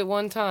was at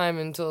one time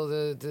until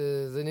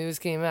the news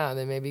came out, and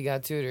then maybe he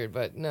got tutored.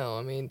 But no,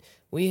 I mean,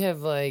 we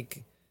have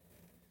like,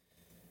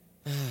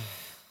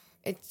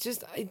 it's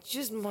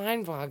just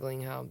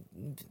mind-boggling how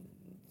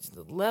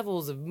the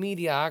levels of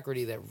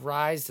mediocrity that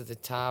rise to the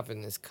top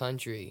in this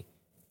country.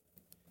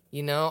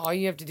 You know, all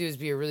you have to do is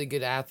be a really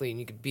good athlete, and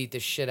you could beat the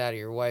shit out of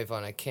your wife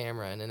on a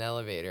camera in an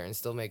elevator and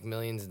still make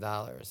millions of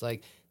dollars.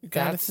 Like,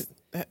 that's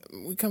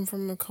we come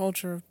from a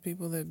culture of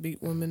people that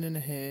beat women in the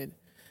head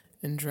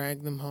and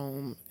drag them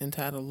home and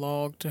tied a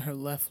log to her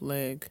left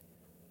leg,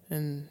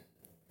 and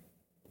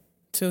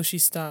till she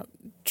stopped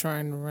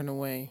trying to run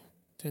away,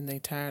 then they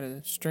tied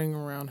a string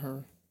around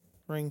her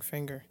ring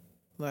finger,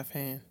 left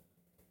hand,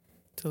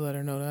 to let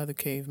her know the other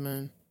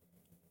caveman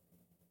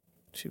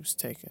she was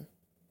taken.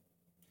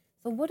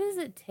 So what does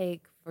it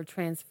take for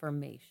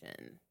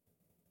transformation?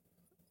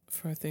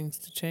 For things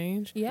to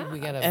change? Yeah. we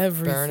gotta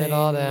Everything burn it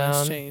all must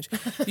down. change.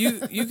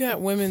 You got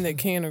women that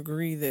can't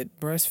agree that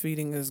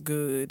breastfeeding is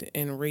good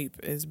and rape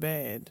is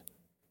bad.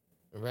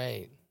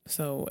 Right.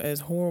 So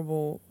as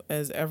horrible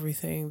as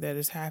everything that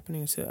is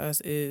happening to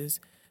us is,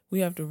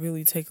 we have to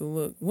really take a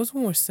look. What's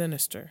more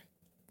sinister?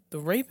 The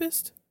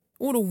rapist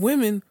or the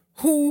women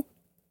who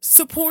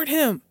support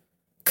him,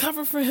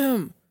 cover for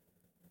him?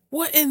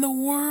 What in the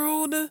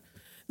world?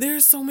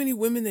 There's so many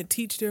women that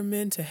teach their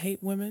men to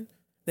hate women,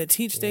 that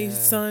teach their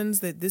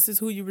sons that this is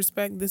who you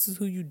respect, this is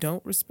who you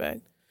don't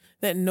respect,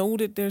 that know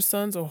that their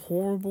sons are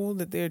horrible,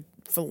 that they're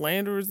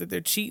philanderers, that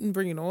they're cheating,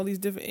 bringing all these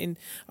different, and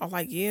are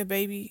like, yeah,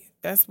 baby,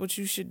 that's what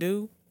you should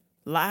do.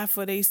 Lie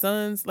for their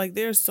sons. Like,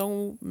 there's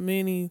so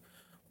many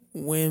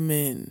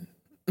women.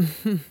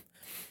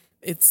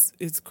 It's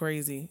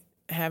crazy.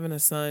 Having a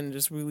son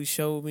just really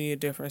showed me a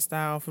different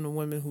style from the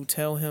women who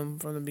tell him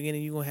from the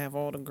beginning, you're going to have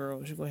all the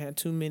girls. You're going to have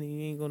too many.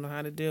 You ain't going to know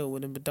how to deal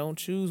with them. But don't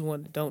choose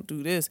one. Don't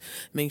do this.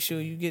 Make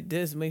sure you get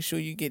this. Make sure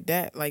you get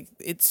that. Like,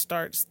 it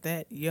starts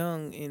that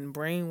young in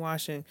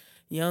brainwashing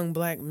young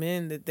black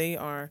men that they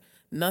are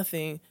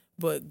nothing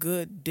but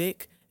good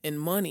dick and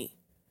money.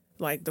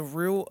 Like, the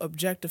real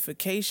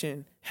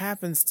objectification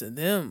happens to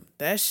them.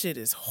 That shit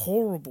is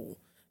horrible.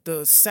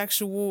 The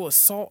sexual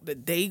assault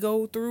that they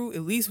go through,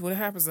 at least when it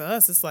happens to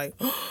us, it's like,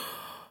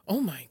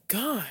 oh my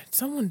God,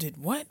 someone did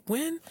what?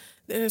 When?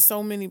 There's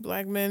so many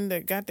black men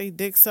that got their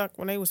dick sucked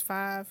when they was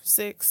 5,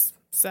 6,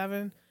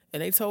 7,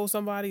 and they told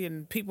somebody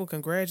and people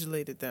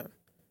congratulated them.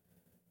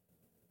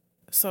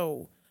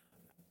 So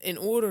in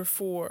order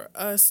for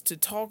us to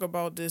talk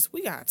about this,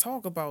 we got to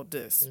talk about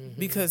this.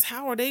 Because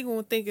how are they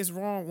going to think it's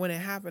wrong when it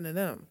happened to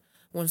them?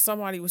 When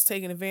somebody was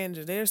taking advantage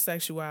of their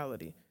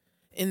sexuality?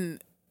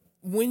 And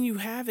when you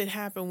have it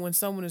happen when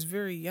someone is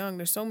very young,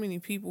 there's so many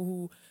people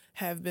who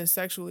have been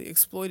sexually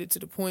exploited to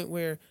the point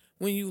where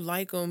when you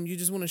like them, you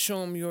just want to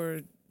show them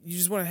you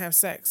just want to have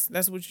sex.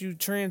 That's what you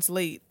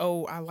translate.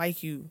 Oh, I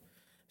like you,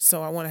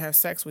 so I want to have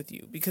sex with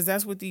you. Because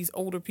that's what these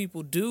older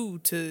people do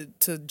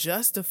to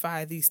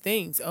justify these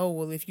things. Oh,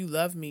 well, if you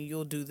love me,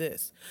 you'll do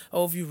this.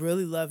 Oh, if you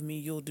really love me,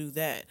 you'll do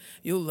that.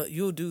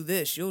 You'll do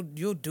this. You'll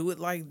do it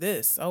like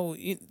this. Oh,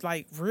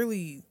 like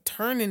really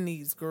turning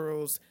these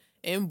girls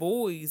and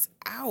boys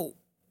out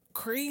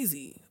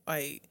crazy.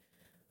 Like,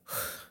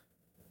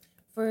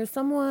 For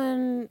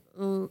someone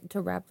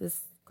to wrap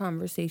this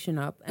conversation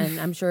up, and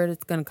I'm sure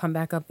it's going to come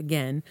back up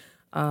again,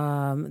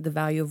 the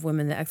value of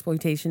women, the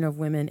exploitation of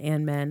women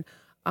and men.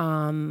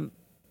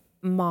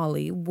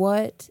 Molly,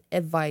 what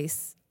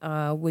advice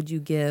would you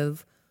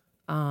give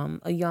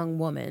a young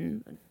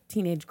woman, a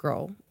teenage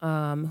girl,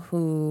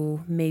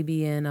 who may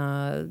be in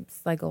a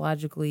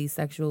psychologically,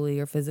 sexually,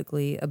 or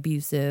physically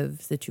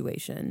abusive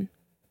situation?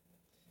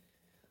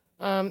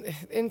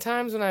 In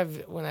times when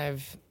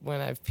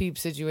I've peeped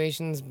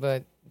situations,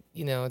 but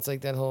you know, it's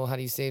like that whole how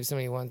do you save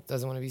somebody who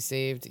doesn't want to be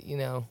saved? You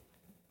know,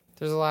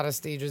 there's a lot of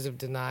stages of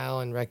denial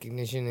and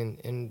recognition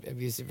in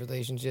abusive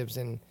relationships,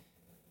 and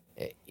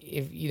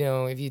if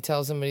you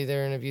tell somebody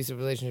they're in an abusive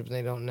relationship and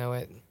they don't know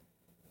it,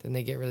 then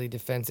they get really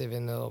defensive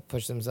and they'll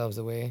push themselves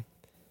away.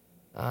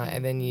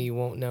 And then you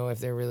won't know if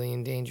they're really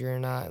in danger or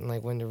not, and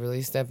like when to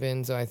really step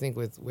in. So I think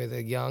with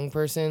a young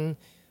person,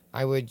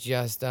 I would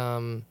just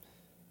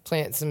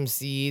plant some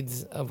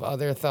seeds of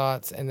other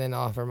thoughts and then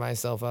offer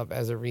myself up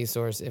as a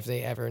resource if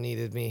they ever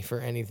needed me for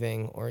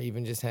anything, or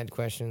even just had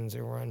questions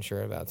or were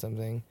unsure about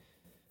something.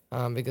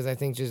 Because I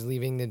think just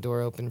leaving the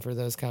door open for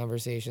those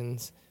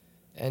conversations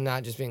and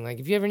not just being like,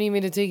 if you ever need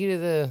me to take you to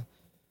the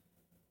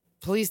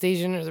police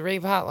station or the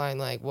rape hotline,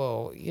 like,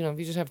 whoa, you know, if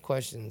you just have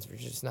questions, we're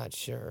just not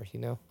sure, you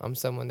know, I'm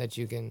someone that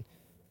you can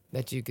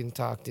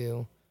talk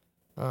to.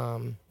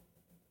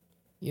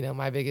 You know,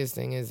 my biggest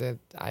thing is that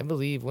I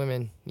believe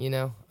women, you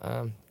know,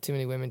 too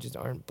many women just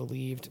aren't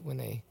believed when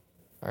they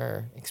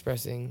are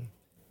expressing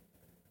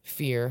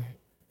fear,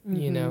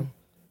 you know.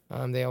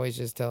 They always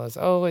just tell us,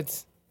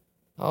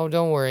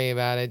 don't worry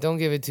about it. Don't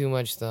give it too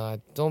much thought.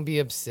 Don't be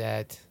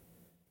upset.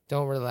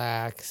 Don't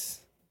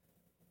relax.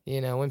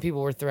 You know, when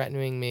people were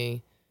threatening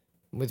me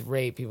with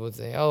rape, people would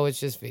say, oh, it's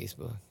just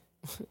Facebook.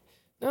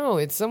 No,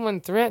 it's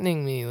someone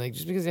threatening me. Like,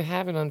 just because it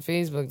happened on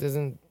Facebook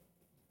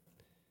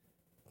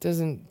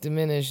doesn't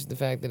diminish the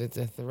fact that it's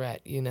a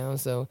threat, you know?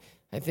 So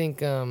I think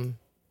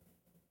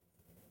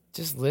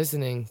just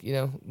listening, you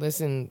know,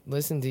 listen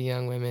to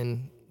young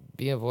women,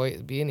 be a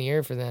voice, be an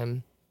ear for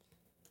them.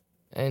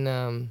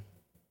 And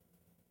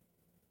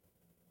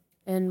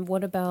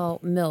what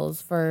about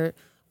Mills for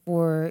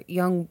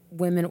young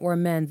women or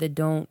men that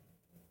don't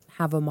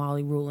have a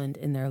Molly Ruland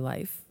in their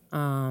life?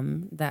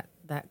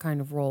 That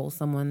kind of role,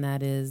 someone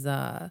that is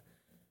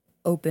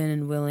open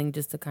and willing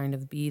just to kind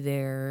of be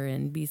there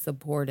and be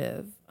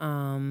supportive.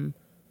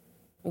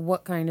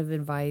 What kind of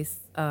advice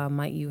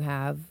might you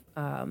have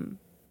to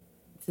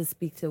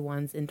speak to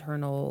one's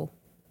internal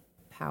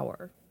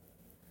power?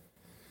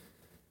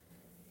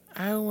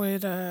 I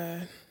would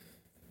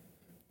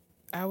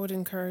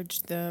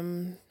encourage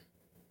them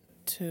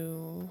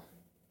to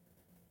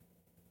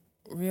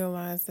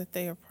realize that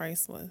they are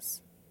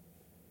priceless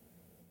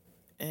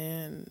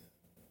and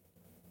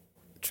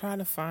try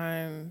to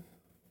find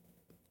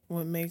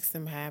what makes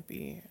them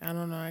happy. I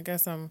don't know. I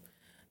guess I'm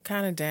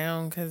kind of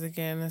down because,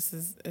 again,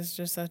 it's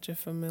just such a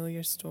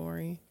familiar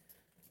story.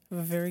 I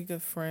have a very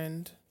good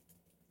friend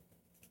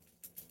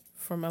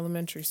from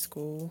elementary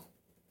school.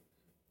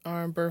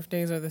 Our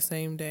birthdays are the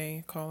same day.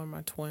 I call her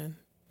my twin.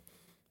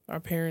 Our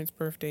parents'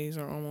 birthdays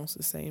are almost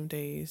the same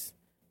days.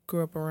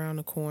 Grew up around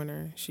the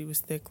corner. She was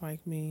thick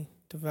like me,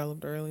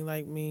 developed early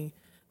like me,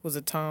 was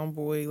a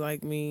tomboy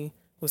like me,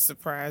 was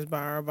surprised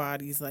by our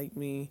bodies like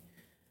me.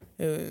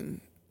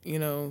 And, you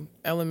know,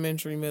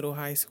 elementary, middle,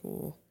 high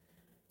school.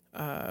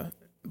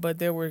 But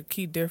there were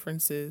key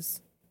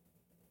differences.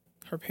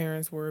 Her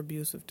parents were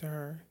abusive to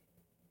her.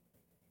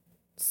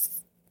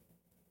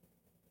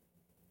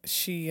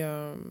 She,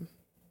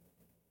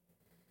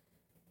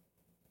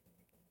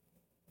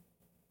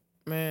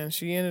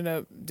 she ended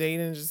up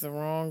dating just the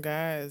wrong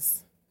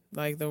guys.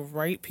 Like, the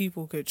right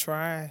people could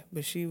try,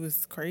 but she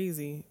was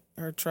crazy.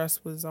 Her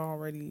trust was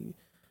already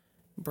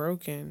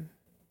broken.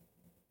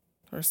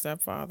 Her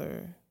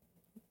stepfather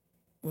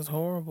was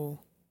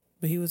horrible,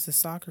 but he was a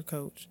soccer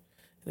coach,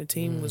 and the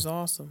team was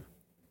awesome.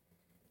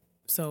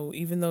 So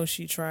even though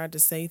she tried to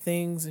say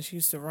things and she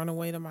used to run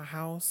away to my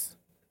house,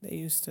 they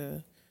used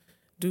to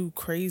do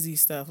crazy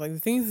stuff. Like, the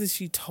things that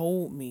she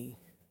told me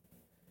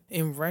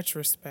in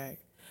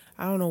retrospect,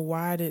 I don't know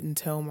why I didn't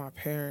tell my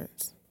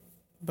parents,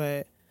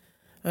 but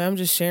I'm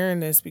just sharing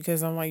this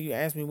because I'm like, you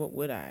asked me, what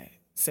would I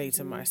say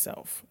to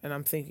myself? And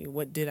I'm thinking,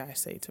 what did I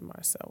say to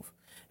myself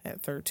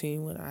at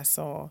 13 when I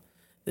saw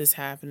this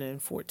happening,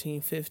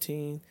 14,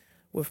 15,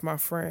 with my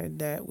friend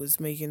that was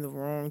making the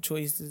wrong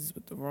choices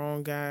with the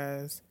wrong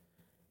guys,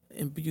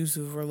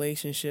 abusive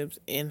relationships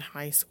in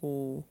high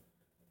school.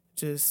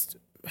 Just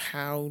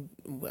how,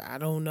 I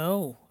don't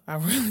know. I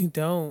really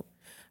don't.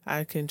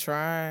 I can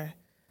try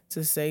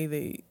to say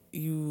that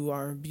you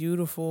are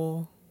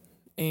beautiful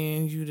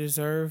and you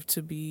deserve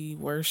to be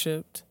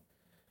worshipped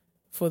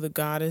for the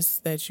goddess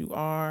that you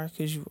are,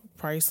 because you are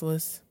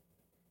priceless.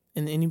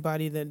 And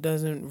anybody that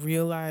doesn't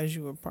realize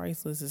you are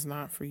priceless is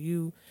not for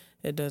you.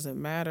 It doesn't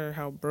matter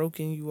how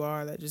broken you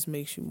are. That just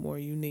makes you more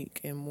unique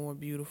and more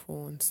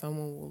beautiful. And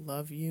someone will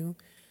love you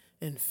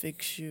and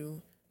fix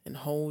you and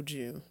hold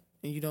you.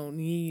 And you don't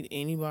need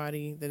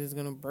anybody that is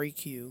going to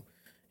break you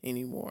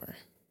anymore.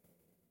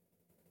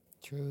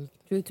 Truth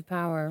to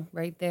power,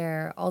 right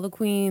there. All the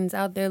queens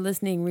out there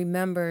listening,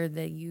 remember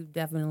that you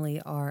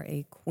definitely are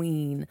a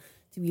queen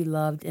to be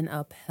loved and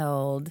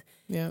upheld.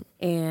 Yeah.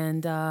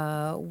 And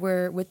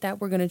we're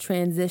going to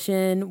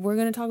transition. We're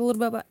going to talk a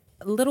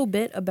little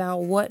bit about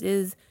what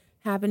is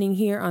happening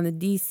here on the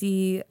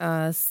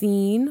DC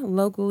scene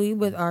locally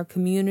with our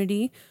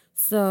community.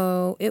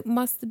 So it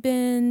must have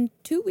been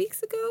 2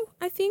 weeks ago,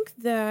 I think,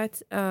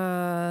 that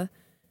the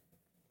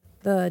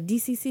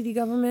DC city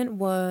government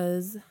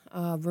was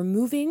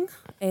removing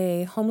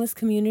a homeless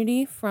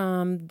community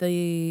from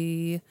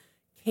the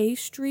K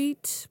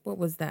Street. What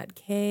was that?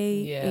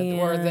 K?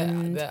 Yeah, or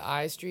the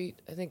I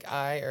Street. I think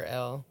I or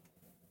L.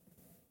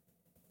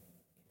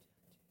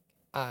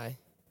 I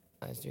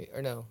Street.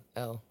 Or no,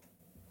 L.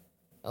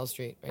 L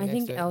Street, right I next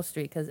think to it. L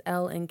Street, because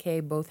L and K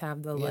both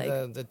have the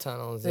The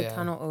tunnels, the yeah.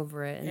 tunnel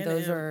over it, and And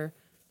those M. are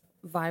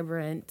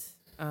vibrant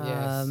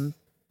Yes.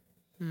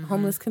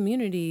 homeless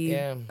community,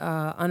 Yeah.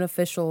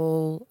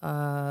 unofficial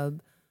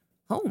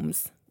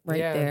homes right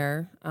Yeah.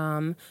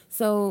 there.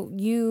 So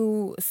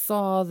you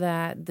saw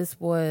that this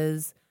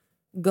was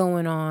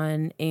going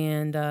on,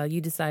 and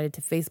you decided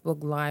to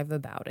Facebook Live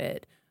about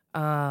it.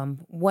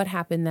 What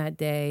happened that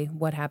day?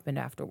 What happened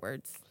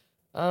afterwards?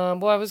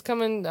 Well, I was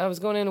going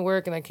into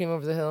work, and I came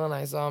over the hill, and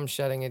I saw him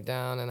shutting it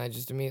down, and I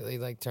just immediately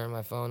like turned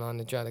my phone on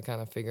to try to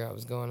kind of figure out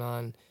what's going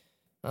on.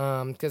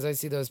 Because I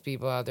see those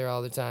people out there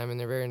all the time, and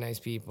they're very nice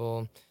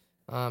people.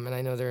 And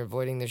I know they're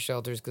avoiding the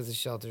shelters because the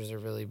shelters are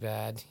really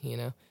bad, you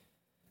know.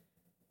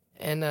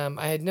 And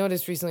I had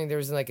noticed recently there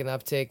was like an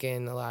uptick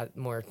in a lot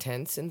more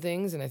tents and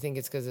things, and I think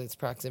it's because it's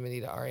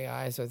proximity to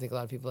REI. So I think a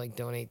lot of people like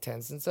donate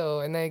tents, and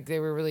they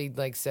were really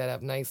like set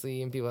up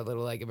nicely, and people had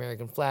little like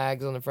American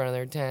flags on the front of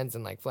their tents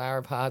and like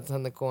flower pots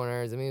on the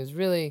corners. I mean,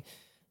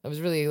 I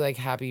was really like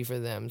happy for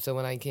them. So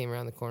when I came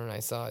around the corner and I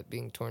saw it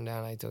being torn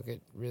down, I took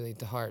it really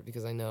to heart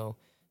because I know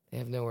they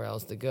have nowhere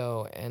else to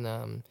go.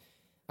 And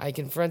I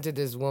confronted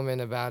this woman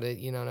about it,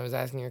 you know, and I was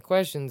asking her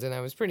questions, and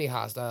I was pretty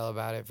hostile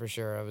about it for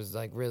sure. I was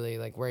like, really,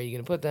 like, where are you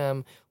going to put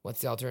them?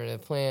 What's the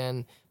alternative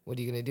plan? What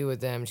are you going to do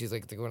with them? She's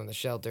like, they're going to the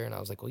shelter. And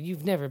I was like, well,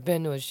 you've never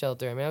been to a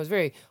shelter. I mean, I was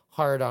very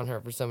hard on her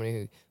for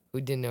somebody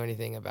who didn't know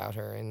anything about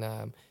her.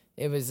 And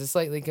it was a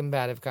slightly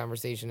combative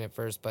conversation at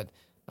first, but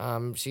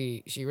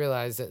she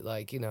realized that,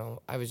 like, you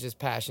know, I was just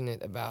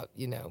passionate about,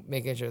 you know,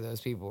 making sure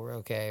those people were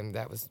okay. And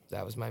that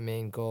was my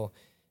main goal.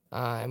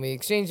 And we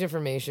exchanged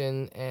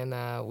information,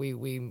 and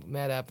we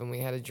met up, and we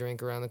had a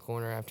drink around the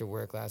corner after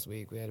work last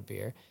week. We had a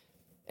beer,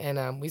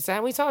 and we sat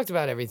and we talked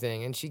about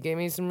everything. And she gave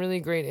me some really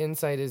great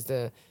insight as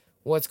to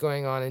what's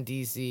going on in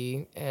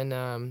DC.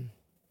 And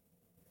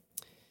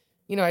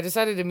you know, I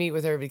decided to meet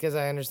with her because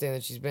I understand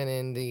that she's been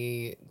in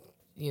the,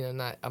 you know,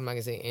 I'm not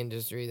gonna say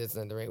industry, that's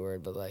not the right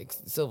word, but like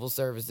civil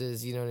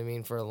services, you know what I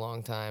mean, for a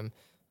long time,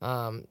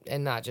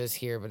 and not just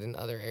here, but in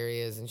other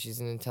areas. And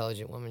she's an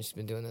intelligent woman. She's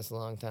been doing this a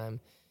long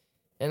time.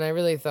 And I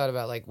really thought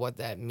about like what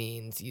that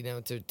means, you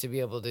know, to be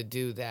able to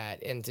do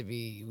that and to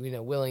be, you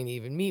know, willing to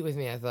even meet with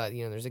me. I thought,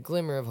 you know, there's a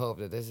glimmer of hope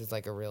that this is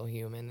like a real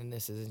human and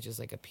this isn't just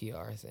like a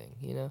PR thing,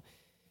 you know.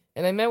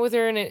 And I met with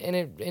her, and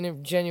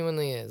it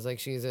genuinely is like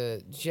she's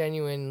a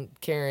genuine,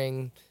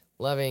 caring,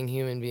 loving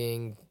human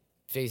being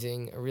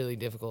facing a really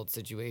difficult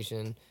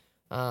situation,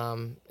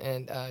 and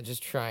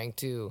just trying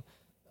to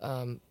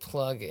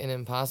plug an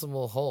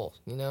impossible hole.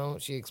 You know,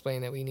 she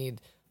explained that we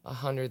need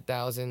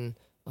 100,000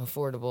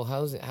 affordable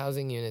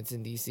housing units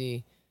in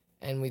DC,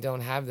 and we don't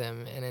have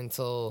them. And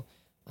until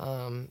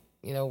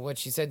you know, what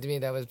she said to me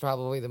that was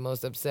probably the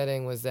most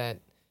upsetting was that,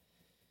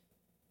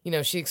 you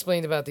know, she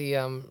explained about the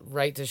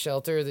right to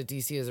shelter, that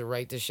DC is a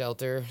right to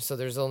shelter. So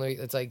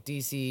it's like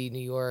DC, New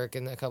York,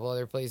 and a couple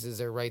other places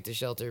are right to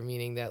shelter,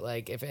 meaning that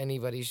like if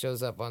anybody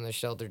shows up on the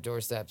shelter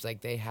doorsteps, like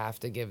they have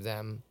to give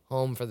them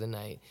home for the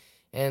night.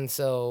 And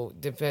so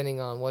depending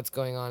on what's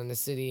going on in the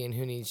city and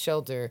who needs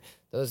shelter,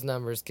 those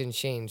numbers can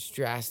change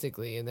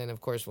drastically. And then,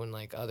 of course, when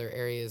like other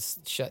areas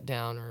shut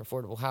down or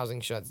affordable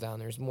housing shuts down,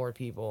 there's more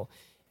people.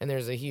 And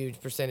there's a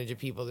huge percentage of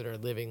people that are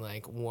living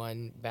like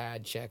one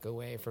bad check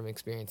away from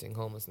experiencing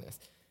homelessness.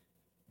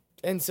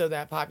 And so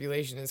that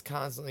population is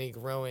constantly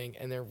growing,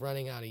 and they're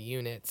running out of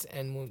units.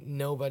 And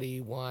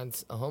nobody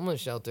wants a homeless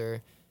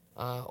shelter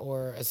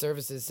or a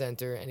services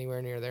center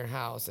anywhere near their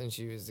house. And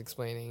she was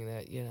explaining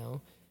that, you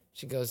know,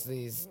 she goes to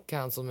these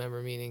council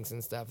member meetings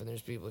and stuff, and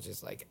there's people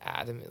just like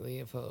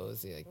adamantly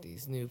opposed, like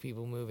these new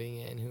people moving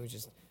in who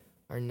just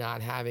are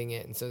not having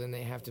it. And so then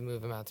they have to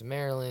move them out to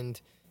Maryland,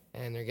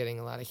 and they're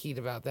getting a lot of heat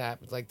about that.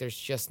 But like there's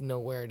just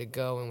nowhere to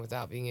go, and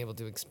without being able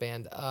to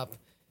expand up,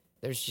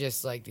 there's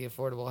just like the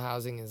affordable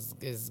housing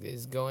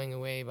is going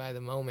away by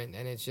the moment.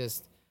 And it's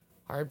just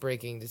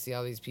heartbreaking to see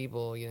all these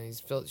people, you know,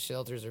 these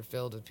shelters are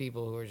filled with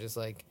people who are just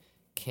like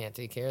can't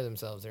take care of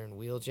themselves. They're in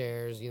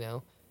wheelchairs, you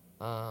know.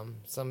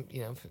 Some,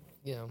 you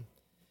know,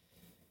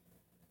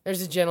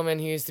 there's a gentleman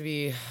who used to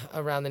be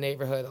around the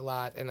neighborhood a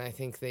lot, and I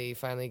think they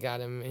finally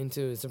got him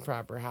into some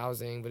proper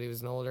housing, but he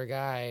was an older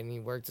guy, and he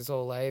worked his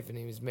whole life, and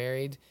he was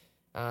married,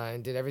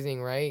 and did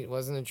everything right.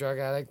 Wasn't a drug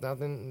addict,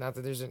 nothing, not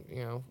that there's a,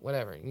 you know,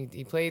 whatever.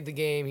 He played the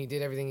game, he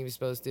did everything he was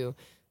supposed to,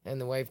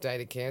 and the wife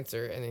died of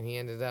cancer, and then he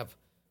ended up,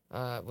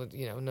 with,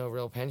 you know, no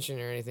real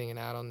pension or anything and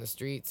out on the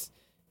streets.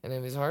 And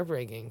it was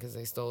heartbreaking because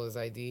they stole his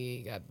ID,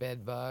 he got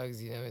bed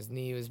bugs, you know, his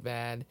knee was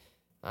bad.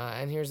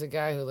 And here's a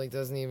guy who like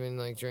doesn't even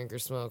like drink or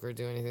smoke or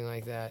do anything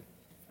like that.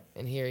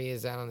 And here he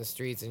is out on the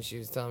streets, and she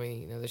was telling me,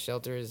 you know, the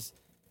shelter is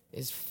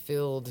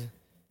filled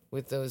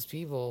with those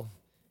people.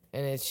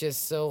 And it's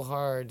just so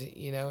hard,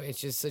 you know,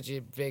 it's just such a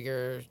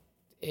bigger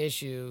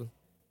issue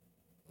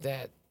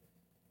that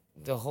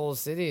the whole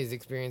city is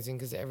experiencing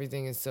because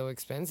everything is so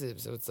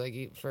expensive. So it's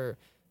like for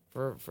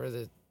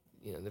the,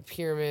 you know, the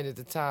pyramid at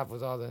the top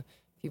with all the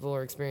people who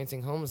are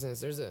experiencing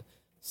homelessness, there's a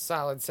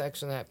solid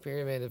section of that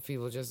pyramid of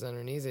people just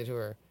underneath it who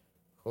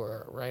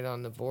are right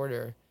on the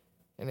border.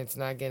 and it's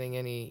not getting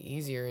any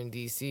easier in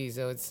DC.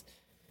 So it's,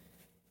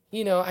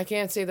 you know, I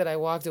can't say that I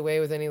walked away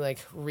with any like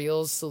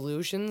real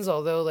solutions,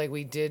 although like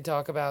we did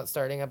talk about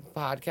starting a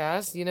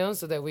podcast, you know,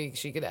 so that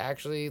she could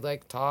actually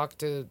like talk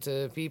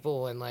to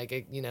people and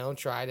like, you know,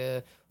 try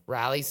to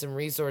rally some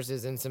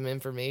resources and some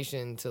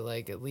information to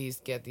like at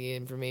least get the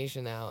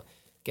information out,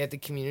 get the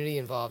community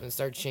involved, and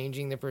start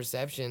changing the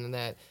perception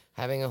that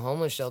having a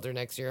homeless shelter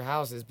next to your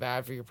house is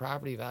bad for your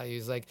property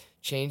values. Like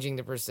changing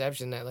the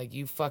perception that like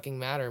you fucking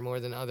matter more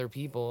than other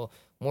people,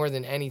 more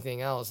than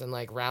anything else, and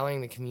like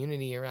rallying the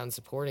community around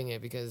supporting it.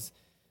 Because,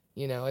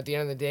 you know, at the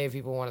end of the day,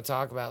 people want to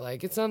talk about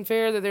like it's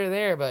unfair that they're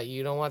there, but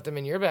you don't want them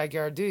in your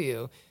backyard, do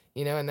you?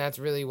 You know, and that's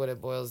really what it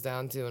boils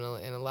down to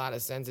in a lot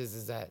of senses,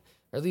 is that,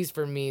 or at least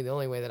for me, the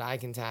only way that I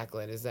can tackle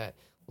it is that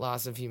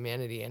loss of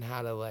humanity, and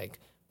how to like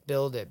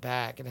build it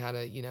back, and how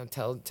to, you know,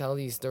 tell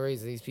these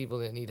stories of these people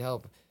that need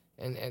help,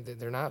 and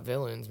they're not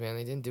villains, man.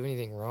 They didn't do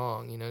anything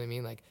wrong. You know what I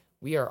mean? Like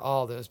we are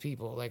all those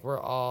people. Like we're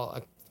all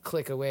a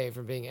click away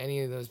from being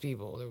any of those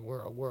people.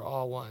 We're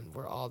all one.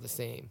 We're all the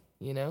same.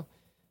 You know,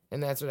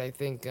 and that's what I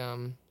think.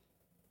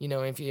 You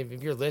know, if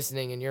you're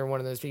listening and you're one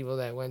of those people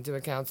that went to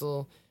a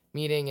council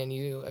meeting and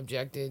you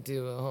objected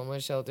to a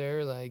homeless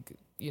shelter, like,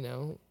 you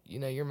know,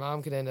 your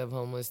mom could end up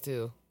homeless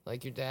too.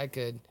 Like your dad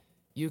could,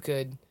 you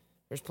could.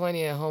 There's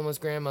plenty of homeless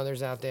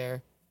grandmothers out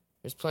there.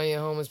 There's plenty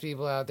of homeless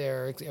people out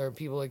there, or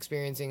people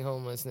experiencing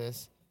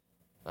homelessness.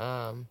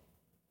 You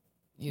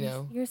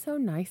know. You're so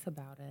nice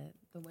about it,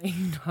 the way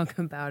you talk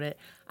about it.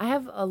 I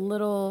have a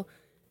little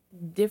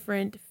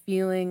different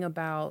feeling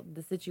about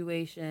the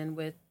situation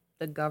with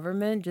the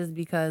government, just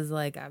because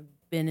like I've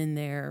been in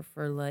there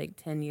for like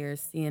 10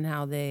 years, seeing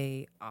how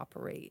they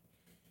operate.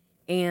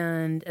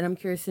 And I'm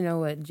curious to know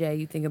what, Jay,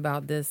 you think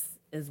about this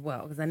as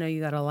well, because I know you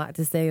got a lot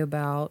to say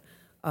about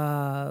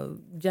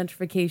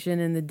gentrification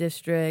in the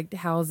district,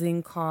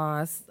 housing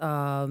costs,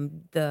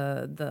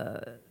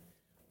 the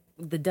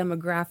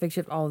demographic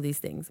shift, all of these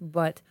things.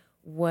 But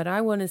what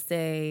I want to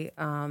say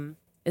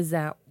is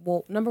that,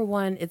 well, number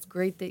one, it's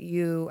great that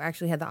you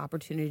actually had the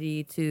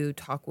opportunity to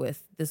talk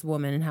with this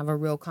woman and have a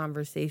real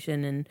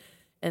conversation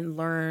and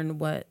learn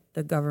what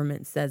the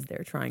government says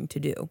they're trying to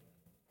do.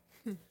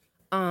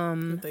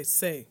 What they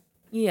say.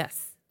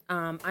 Yes.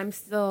 I'm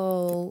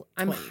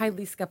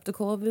highly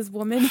skeptical of this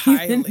woman,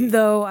 Highly. even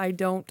though I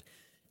don't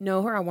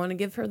know her. I want to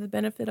give her the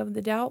benefit of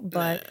the doubt.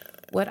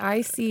 But what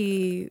I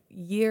see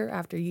year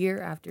after year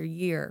after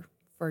year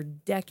for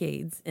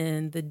decades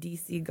in the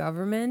DC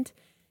government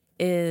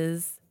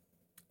is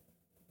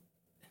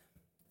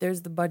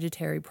there's the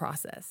budgetary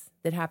process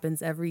that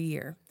happens every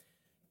year.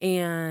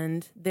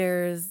 And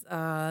there's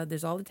all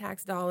the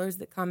tax dollars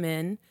that come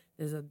in.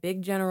 There's a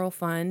big general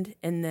fund,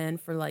 and then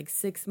for like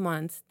 6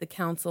 months, the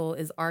council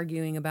is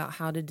arguing about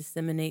how to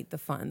disseminate the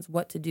funds,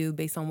 what to do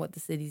based on what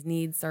the city's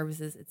needs,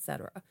 services,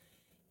 etc.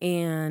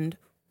 And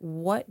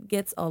what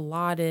gets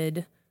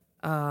allotted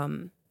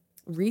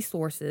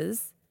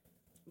resources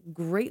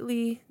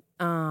greatly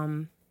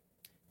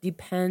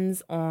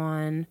depends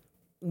on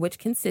which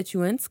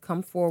constituents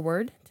come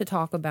forward to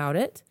talk about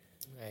it.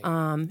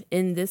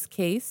 In this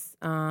case,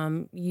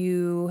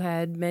 you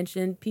had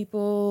mentioned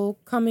people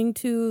coming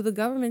to the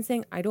government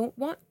saying, I don't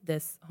want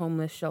this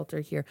homeless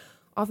shelter here.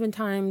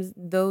 Oftentimes,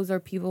 those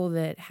are people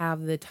that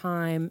have the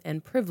time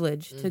and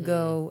privilege to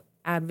go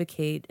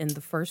advocate in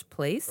the first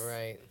place,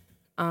 Right.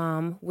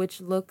 Which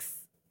looks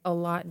a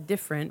lot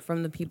different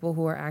from the people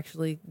who are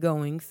actually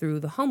going through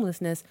the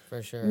homelessness.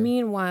 For sure.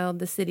 Meanwhile,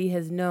 the city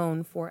has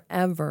known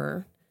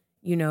forever,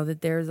 you know,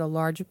 that there's a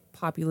large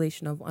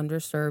population of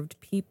underserved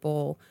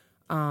people.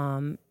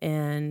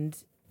 And,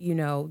 you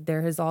know,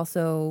 there has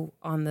also,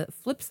 on the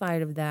flip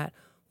side of that,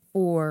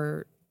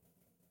 for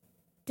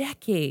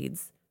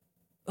decades,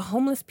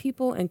 homeless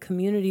people and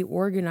community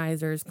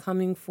organizers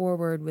coming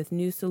forward with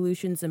new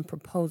solutions and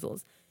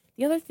proposals.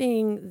 The other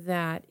thing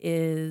that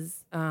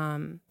is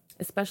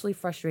especially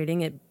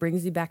frustrating, it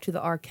brings you back to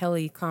the R.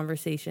 Kelly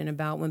conversation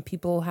about when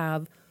people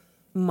have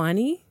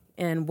money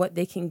and what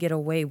they can get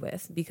away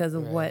with because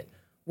of what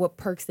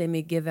perks they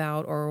may give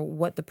out or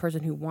what the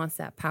person who wants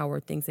that power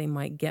thinks they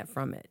might get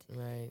from it.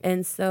 Right.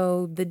 And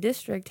so the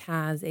district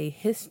has a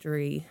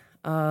history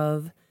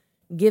of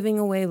giving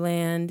away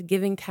land,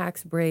 giving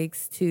tax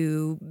breaks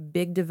to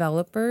big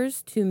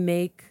developers to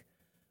make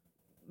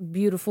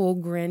beautiful,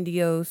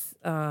 grandiose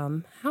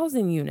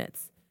housing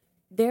units.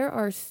 There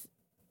are,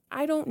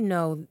 I don't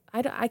know,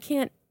 I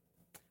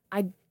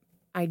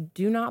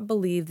do not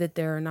believe that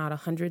there are not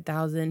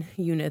 100,000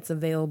 units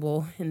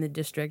available in the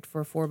district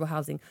for affordable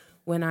housing.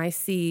 When I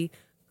see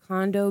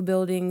condo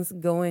buildings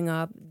going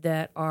up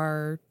that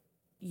are,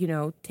 you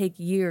know, take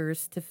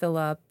years to fill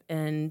up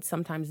and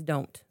sometimes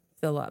don't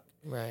fill up.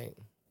 Right.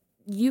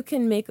 You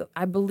can make,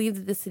 I believe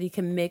that the city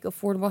can make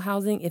affordable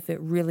housing if it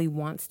really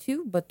wants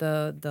to, but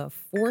the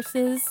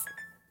forces,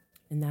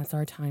 and that's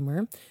our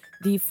timer,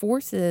 the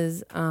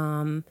forces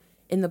in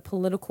the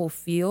political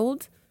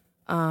field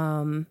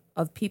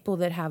of people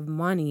that have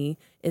money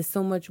is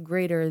so much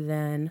greater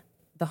than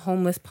the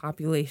homeless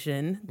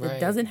population that Right.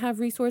 doesn't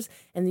have resource,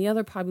 and the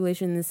other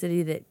population in the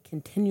city that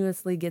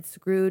continuously gets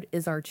screwed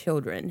is our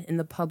children in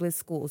the public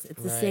schools.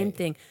 It's the same Right.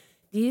 thing.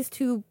 These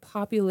two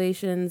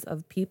populations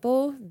of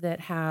people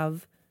that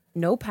have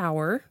no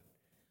power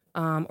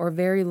or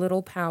very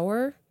little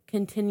power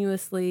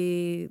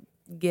continuously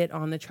get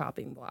on the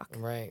chopping block.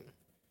 Right.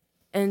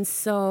 And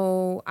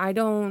so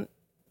I'm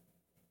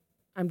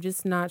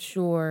just not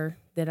sure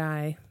that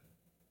I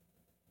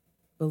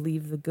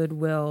believe the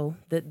goodwill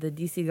that the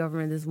DC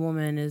government, this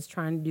woman is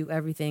trying to do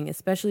everything,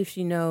 especially if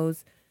she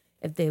knows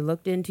if they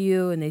looked into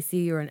you and they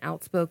see you're an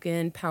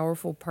outspoken,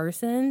 powerful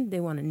person, they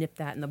want to nip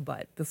that in the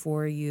butt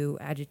before you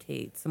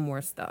agitate some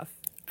more stuff.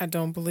 I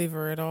don't believe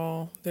her at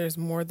all. There's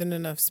more than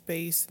enough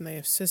space, and they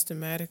have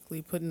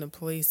systematically put into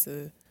place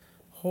a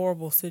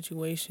horrible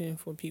situation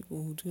for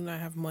people who do not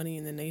have money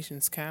in the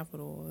nation's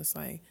capital. It's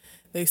like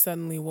they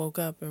suddenly woke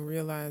up and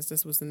realized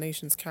this was the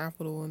nation's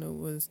capital and it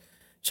was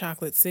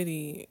Chocolate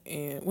City.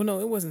 And well, no,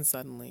 it wasn't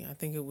suddenly. I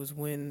think it was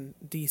when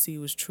DC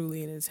was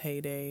truly in its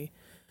heyday,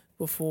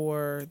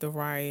 before the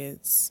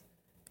riots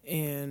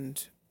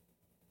and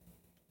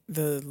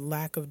the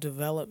lack of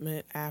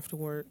development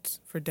afterwards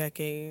for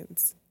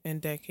decades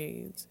and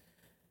decades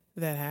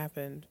that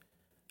happened.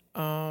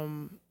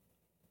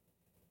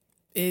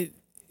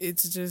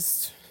 It's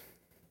just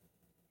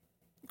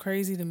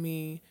crazy to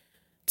me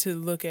to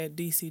look at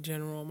DC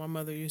General. My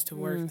mother used to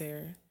work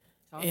there,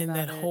 and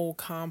that whole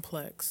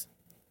complex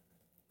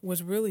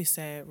was really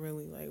sad,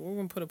 really. Like, we're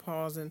going to put a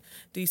pause in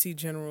DC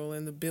General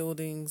and the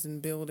buildings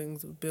and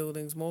buildings of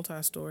buildings,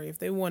 multi-story. If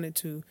they wanted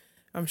to,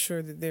 I'm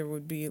sure that there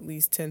would be at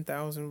least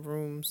 10,000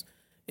 rooms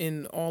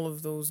in all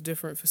of those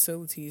different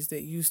facilities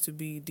that used to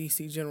be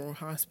DC General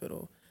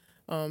Hospital.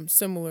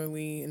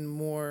 Similarly and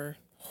more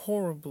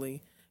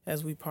horribly,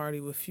 as we party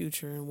with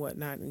Future and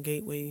whatnot in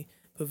Gateway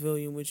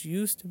Pavilion, which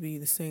used to be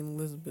the St.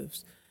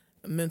 Elizabeth's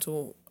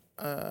mental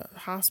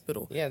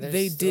hospital. Yeah, there's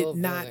they still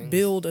did not buildings.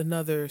 build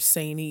another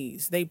St.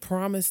 E's. They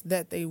promised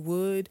that they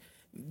would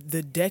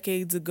the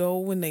decades ago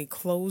when they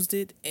closed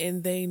it,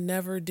 and they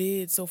never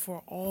did. So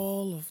for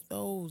all of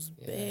those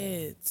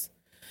beds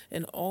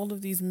and all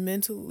of these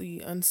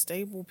mentally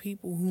unstable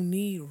people who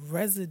need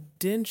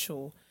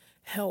residential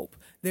help,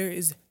 there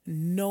is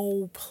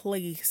no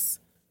place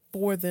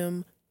for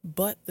them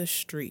but the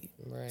street.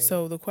 Right.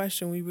 So the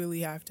question we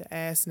really have to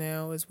ask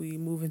now as we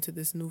move into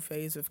this new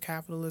phase of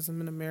capitalism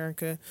in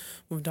America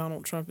with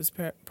Donald Trump as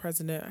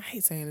president, I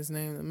hate saying his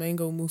name, the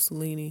Mango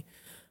Mussolini,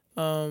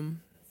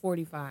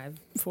 45.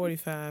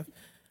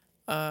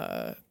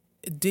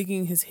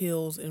 digging his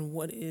heels in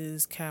what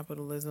is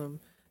capitalism,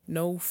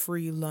 no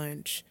free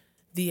lunch,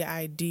 the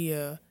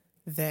idea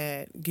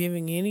that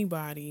giving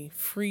anybody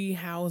free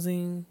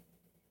housing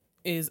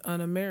is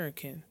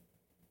un-American.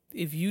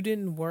 If you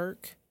didn't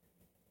work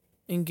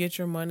and get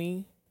your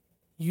money,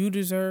 you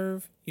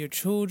deserve, your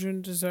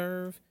children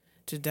deserve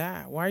to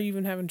die. Why are you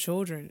even having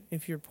children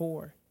if you're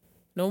poor?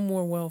 No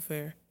more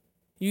welfare.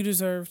 You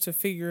deserve to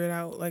figure it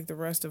out like the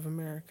rest of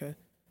America.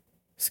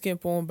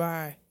 Skimp on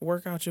by,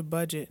 work out your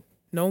budget.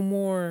 No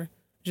more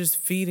just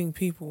feeding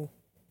people.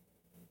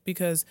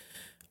 Because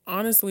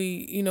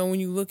honestly, you know, when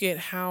you look at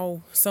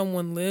how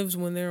someone lives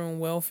when they're on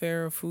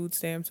welfare or food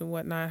stamps and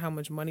whatnot, how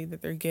much money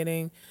that they're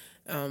getting,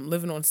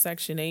 living on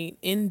Section 8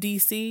 in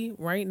D.C.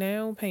 right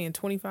now, paying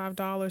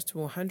 $25 to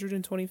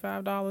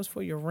 $125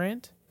 for your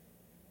rent.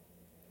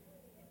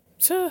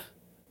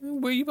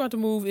 Where you about to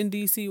move in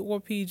D.C. or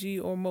PG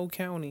or Mo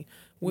County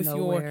with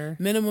Nowhere. your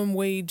minimum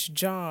wage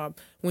job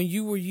when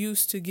you were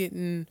used to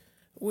getting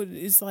what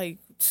it's like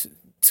it's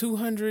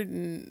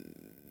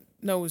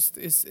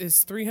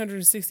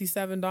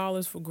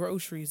 $367 for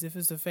groceries if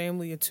it's a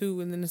family of two,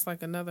 and then it's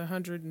like another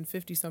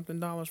 $150 something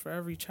for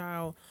every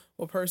child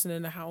or person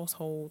in the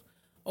household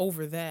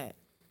over that.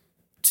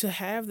 To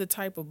have the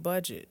type of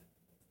budget.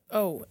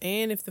 Oh,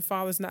 and if the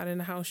father's not in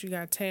the house, you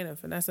got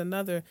TANF, and that's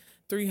another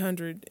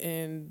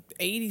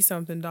 $380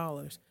 something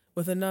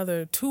with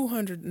another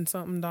 $200 and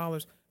something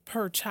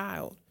per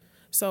child.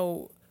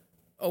 So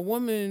a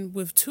woman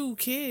with 2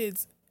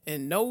 kids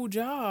and no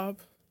job,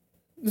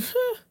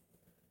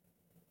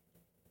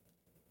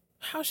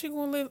 how's she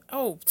gonna live?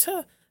 Oh,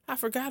 I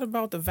forgot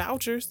about the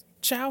vouchers,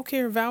 child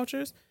care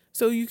vouchers.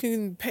 So you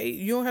can pay,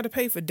 you don't have to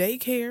pay for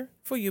daycare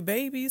for your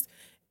babies.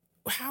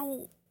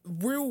 How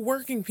real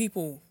working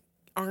people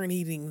aren't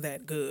eating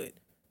that good.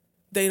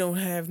 They don't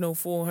have no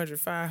 $400,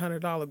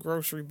 $500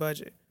 grocery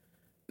budget.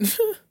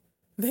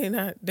 They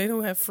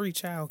don't have free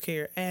child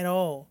care at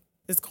all.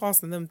 It's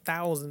costing them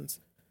thousands.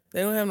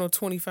 They don't have no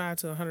 $25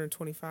 to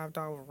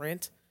 $125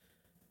 rent.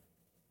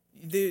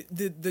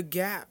 The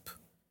gap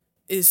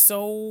is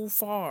so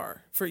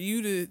far for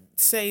you to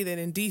say that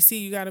in DC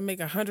you got to make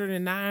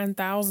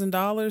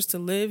 $109,000 to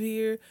live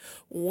here.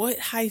 What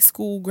high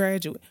school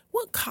graduate,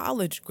 what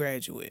college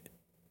graduate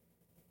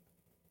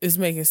is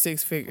making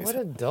 6 figures? What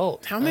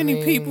adult? How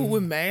many people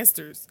with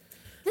masters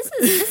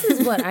This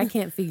is what I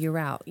can't figure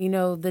out. You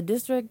know, the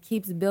district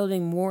keeps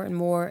building more and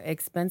more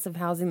expensive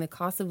housing. The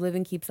cost of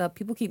living keeps up.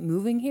 People keep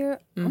moving here.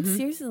 I'm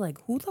seriously like,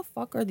 who the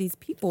fuck are these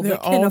people? They're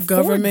that can all afford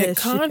government this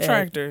shit?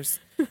 contractors.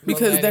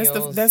 Because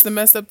Millennials. that's the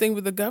messed up thing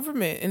with the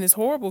government, and it's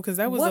horrible because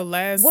that was the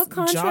last What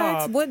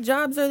contracts? job. What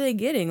jobs are they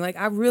getting? Like,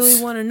 I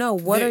really want to know.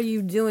 What are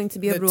you doing to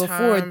be able to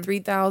afford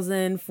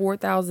 $3,000,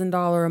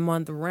 $4,000 a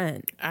month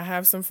rent? I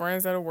have some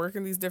friends that are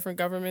working these different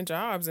government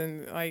jobs,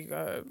 and like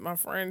my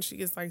friend, she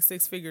gets like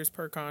 6 figures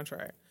per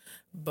contract,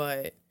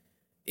 but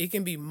it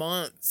can be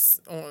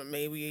months or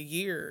maybe a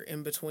year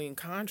in between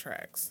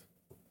contracts.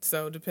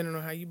 So depending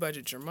on how you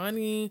budget your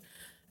money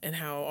and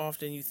how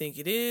often you think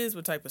it is,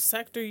 what type of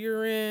sector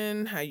you're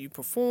in, how you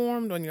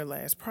performed on your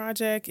last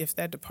project, if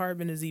that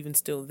department is even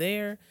still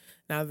there.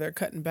 Now they're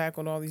cutting back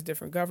on all these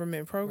different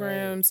government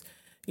programs. Right.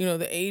 You know,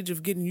 the age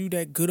of getting you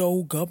that good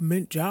old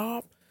government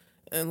job,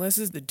 unless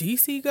it's the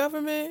DC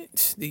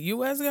government, the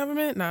US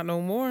government, not no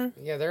more.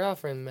 Yeah, they're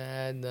offering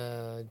mad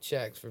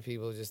checks for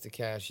people just to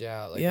cash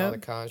out. Like all the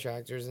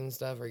contractors and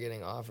stuff are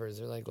getting offers.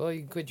 They're like, well,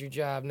 you can quit your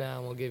job now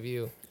and we'll give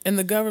you. And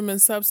the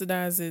government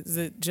subsidizes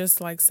it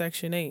just like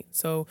Section 8.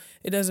 So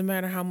it doesn't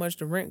matter how much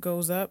the rent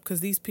goes up because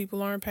these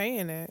people aren't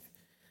paying it.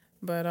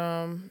 But,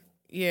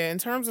 yeah, in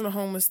terms of the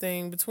homeless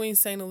thing, between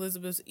St.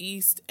 Elizabeth's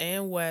East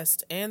and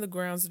West and the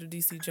grounds of the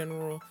DC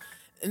General,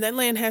 and that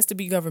land has to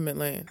be government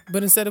land.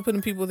 But instead of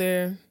putting people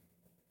there,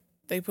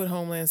 they put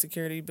Homeland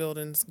Security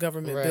buildings,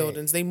 government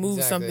buildings. They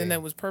moved something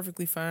that was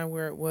perfectly fine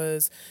where it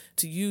was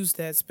to use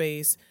that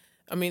space.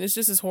 I mean, it's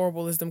just as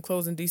horrible as them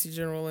closing DC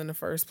General in the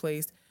first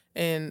place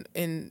and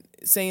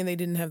saying they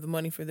didn't have the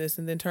money for this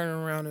and then turning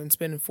around and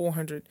spending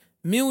 $400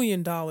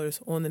 million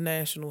on the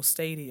National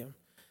Stadium.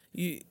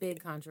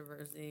 Big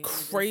controversy.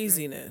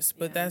 Craziness.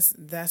 But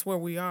that's where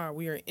we are.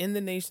 We are in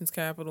the nation's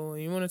capital.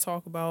 And you want to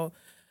talk about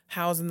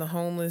housing the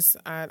homeless,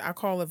 I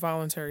call it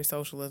voluntary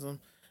socialism.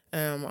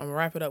 I'm going to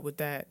wrap it up with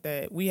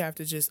that we have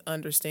to just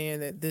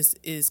understand that this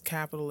is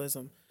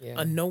capitalism. Yeah.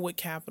 I know what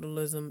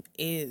capitalism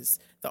is.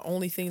 The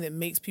only thing that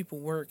makes people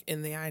work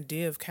in the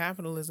idea of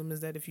capitalism is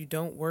that if you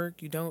don't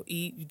work, you don't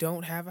eat, you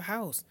don't have a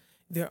house.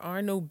 There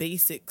are no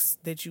basics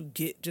that you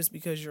get just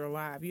because you're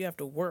alive. You have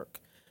to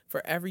work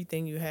for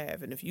everything you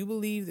have. And if you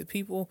believe that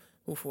people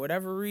who, for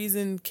whatever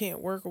reason,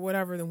 can't work or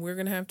whatever, then we're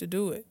going to have to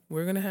do it.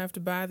 We're going to have to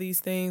buy these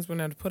things. We're going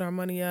to have to put our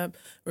money up.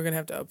 We're going to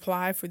have to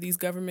apply for these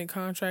government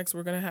contracts.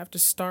 We're going to have to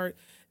start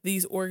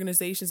these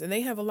organizations. And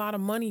they have a lot of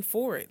money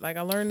for it. Like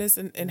I learned this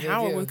in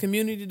Howard with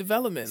community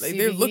development. Like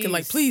they're looking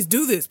like, please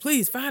do this.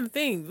 Please find a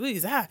thing.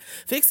 Please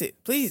fix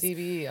it. Please.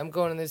 CBE. I'm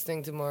going to this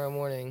thing tomorrow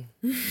morning.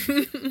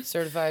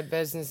 Certified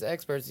business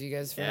experts. Are you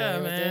guys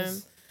familiar with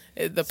this?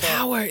 The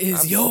power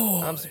is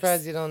yours. I'm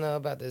surprised you don't know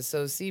about this.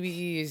 So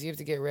CBE is you have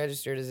to get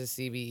registered as a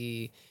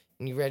CBE,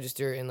 and you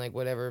register in like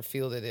whatever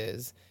field it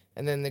is.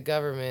 And then the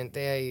government,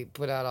 they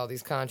put out all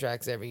these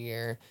contracts every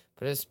year,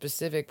 but a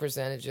specific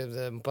percentage of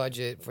the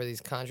budget for these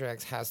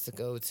contracts has to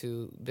go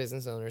to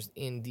business owners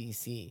in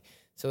DC.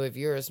 So if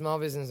you're a small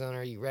business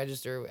owner, you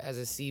register as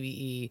a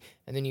CBE,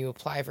 and then you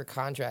apply for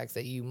contracts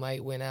that you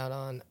might win out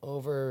on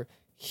over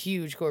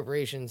huge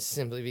corporations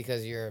simply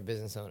because you're a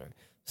business owner.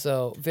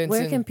 So, Vincent,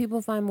 where can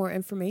people find more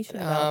information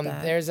about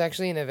that? There's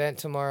actually an event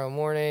tomorrow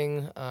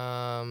morning.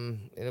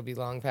 It'll be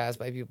long past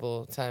by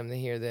people time to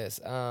hear this.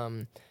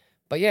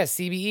 But yeah,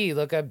 CBE,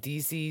 look up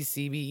DC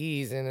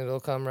CBEs and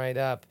it'll come right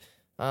up.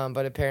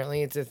 But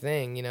apparently it's a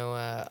thing. You know,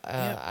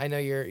 I know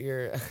your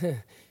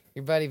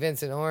your buddy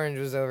Vincent Orange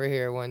was over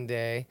here one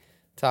day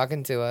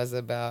talking to us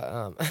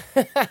about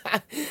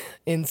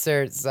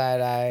insert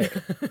side eye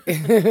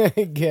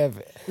give.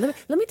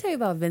 Let me tell you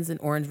about Vincent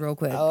Orange real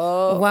quick.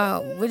 Oh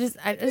wow, I just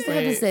have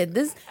to say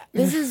this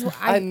is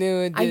I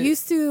knew it. I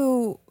used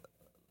to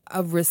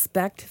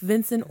respect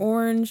Vincent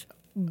Orange,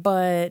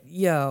 but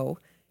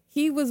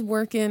he was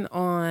working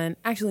on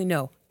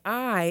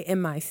I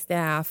and my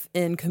staff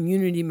and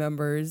community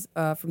members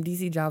from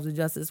DC Jobs and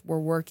Justice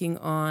were working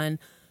on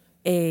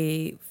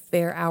a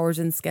fair hours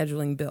and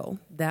scheduling bill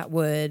that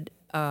would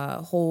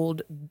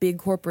hold big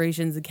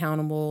corporations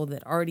accountable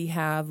that already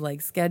have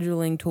like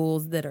scheduling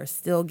tools that are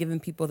still giving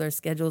people their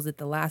schedules at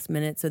the last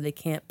minute so they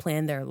can't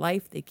plan their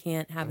life. They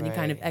can't have any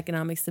kind of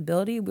economic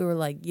stability. We were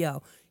like,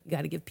 you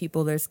got to give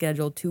people their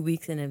schedule 2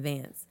 weeks in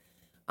advance.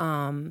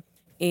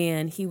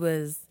 And he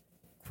was,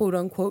 quote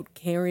unquote,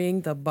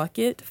 carrying the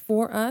bucket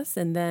for us.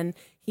 And then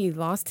he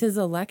lost his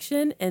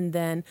election. And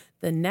then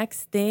the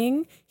next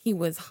thing, he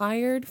was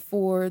hired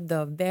for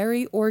the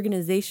very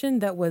organization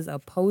that was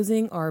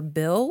opposing our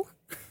bill.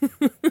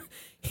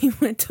 He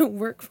went to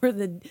work for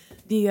the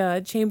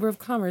Chamber of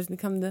Commerce and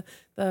become the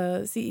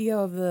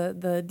CEO of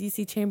the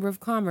DC Chamber of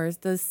Commerce,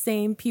 the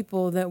same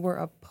people that were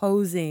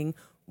opposing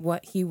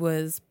what he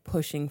was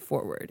pushing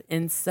forward.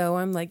 And so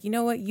I'm like, you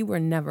know what? You were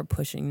never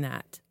pushing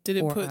that. Did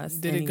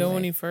it go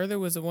any further?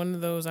 Was it one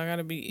of those I got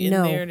to be in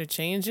there to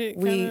change it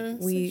kind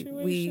of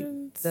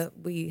situations?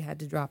 We had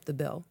to drop the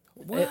bill.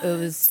 It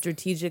was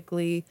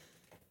strategically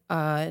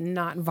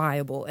not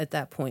viable at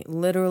that point.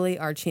 Literally,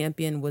 our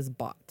champion was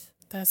bought.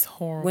 That's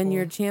horrible. When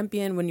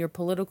your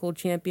political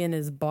champion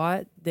is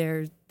bought,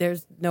 there's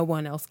no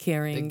one else The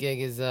caring.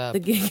 gig is up. The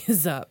gig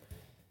is up.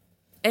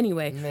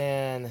 Anyway,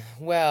 Man,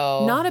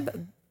 well, not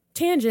a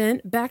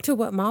tangent. Back to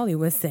what Molly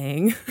was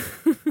saying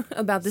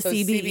about the so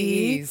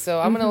CBE. So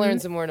I'm gonna learn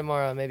some more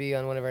tomorrow. Maybe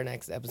on one of our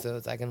next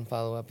episodes, I can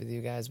follow up with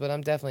you guys. But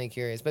I'm definitely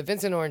curious. But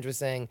Vincent Orange was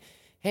saying,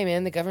 "Hey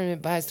man, the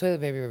government buys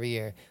toilet paper every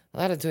year. A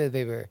lot of toilet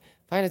paper.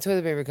 Find a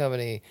toilet paper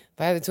company.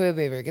 Buy the toilet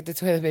paper. Get the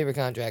toilet paper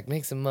contract.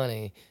 Make some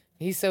money."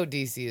 He's so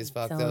DC as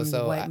fuck Tell though. him to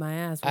So wipe my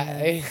ass.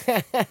 he He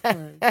can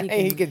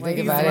can think wipe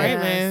He's about my it. right,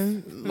 ass.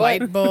 man.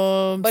 Light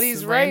bulbs. But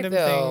he's right, random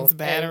though. Things,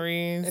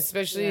 batteries.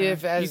 Especially Yeah.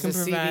 if, as You can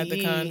a provide the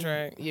CBE,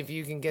 contract. if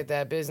you can get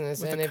that business,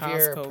 With and the if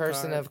you're a Costco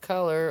person card. of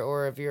color,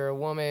 or if you're a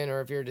woman,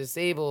 or if you're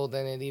disabled,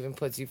 then it even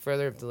puts you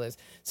further up the list.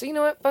 So you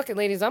know what, fuck it,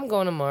 ladies, I'm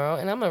going tomorrow,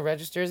 and I'm gonna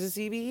register as a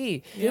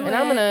CBE, Do and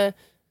it.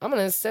 I'm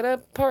gonna set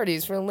up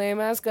parties for lame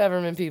ass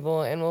government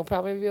people, and we'll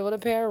probably be able to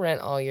pay our rent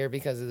all year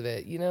because of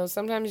it. You know,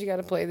 sometimes you got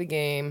to play the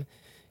game.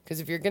 Because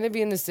if you're going to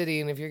be in the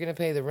city and if you're going to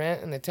pay the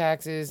rent and the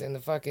taxes and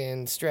the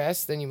fucking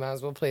stress, then you might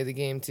as well play the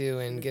game too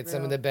and get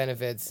some of the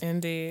benefits.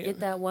 Indeed. Get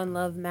that One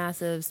Love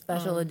massive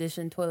special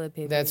edition toilet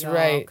paper. That's y'all,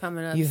 right.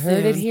 Coming up You soon.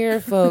 heard it here,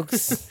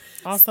 folks.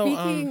 Also,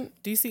 Speaking-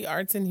 DC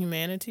Arts and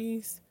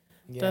Humanities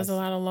Yes. does a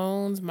lot of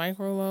loans,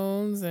 micro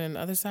loans, and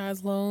other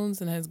size loans,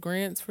 and has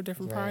grants for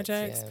different Grants,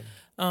 projects. yeah.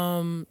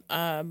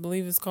 I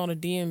believe it's called a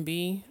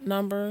DMB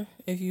number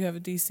if you have a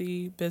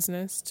DC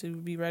business to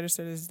be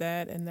registered as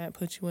that, and that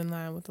puts you in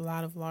line with a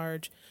lot of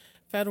large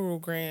federal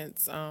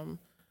grants.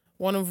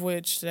 One of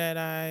which that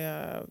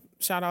I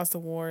shout outs to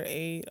Ward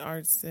 8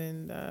 Arts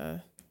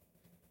and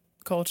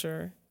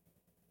Culture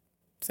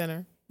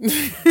Center.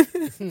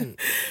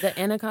 The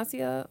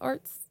Anacostia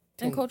Arts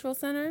and Cultural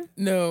Center.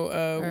 No,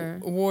 Or-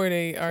 Ward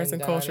 8 Arts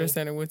and Culture Tindani.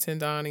 Center with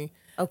Tindani.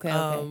 Okay.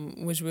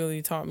 Which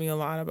really taught me a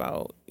lot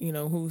about,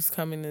 who's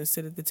coming to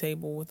sit at the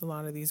table with a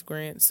lot of these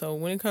grants. So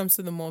when it comes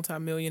to the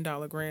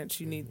multi-million-dollar grants,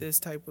 you need this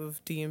type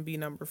of DMB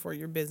number for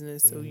your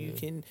business so you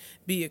can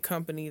be a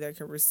company that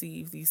can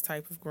receive these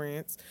type of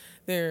grants.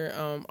 There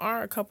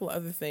are a couple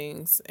other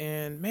things,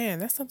 and man,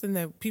 that's something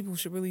that people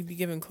should really be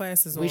giving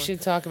classes on. We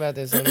should talk about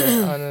this on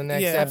the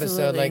next Yeah,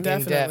 episode, like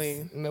definitely.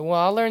 in depth. Well,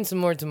 I'll learn some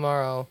more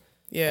tomorrow,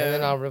 Yeah, and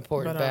then I'll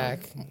report but,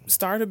 back.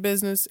 Start a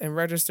business and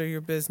register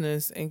your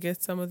business and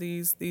get some of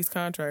these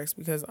contracts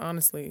because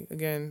honestly,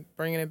 again,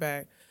 bringing it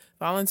back,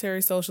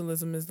 voluntary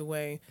socialism is the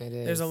way. It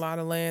is. There's a lot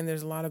of land,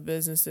 there's a lot of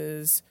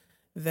businesses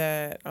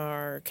that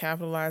are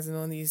capitalizing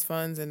on these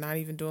funds and not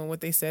even doing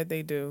what they said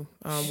they do.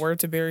 Word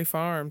to Berry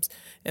Farms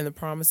and the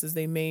promises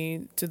they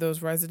made to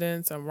those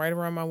residents. I'm right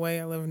around my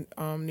way. I live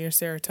near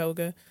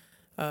Saratoga.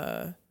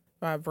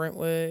 By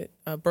Brentwood,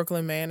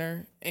 Brooklyn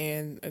Manor,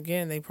 and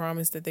again, they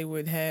promised that they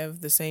would have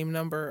the same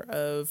number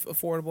of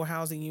affordable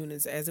housing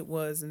units as it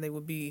was, and they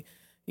would be,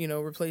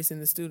 replacing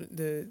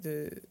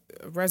the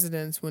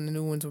residents when the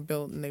new ones were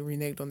built, and they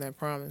reneged on that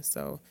promise.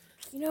 So,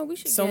 we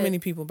should so get, many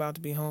people about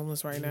to be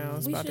homeless right now.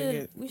 It's We about to should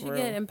get we should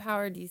real. get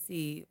Empower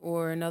DC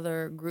or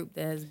another group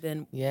that has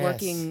been Yes.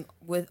 working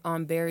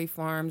on berry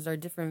farms or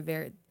different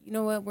You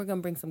know what? We're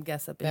gonna bring some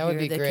guests up in That would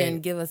here be that great. can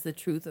give us the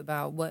truth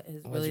about what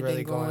has really really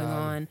been going going on.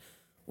 on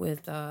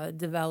with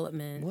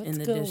development What's in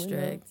the going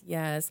district.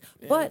 Yes.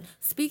 But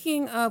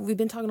speaking of, we've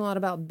been talking a lot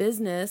about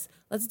business.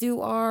 Let's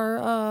do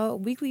our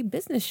weekly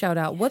business shout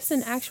out. What's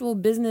an actual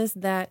business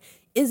that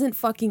isn't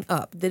fucking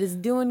up, that is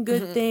doing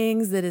good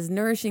things, that is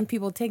nourishing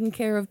people, taking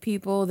care of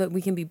people, that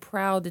we can be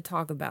proud to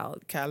talk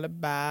about?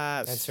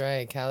 Calabash. That's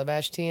right,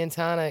 Calabash Tea and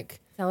Tonic.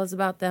 Tell us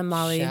about them,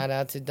 Molly. Shout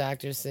out to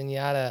Dr.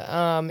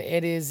 Senyata.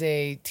 It is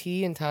a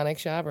tea and tonic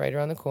shop right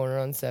around the corner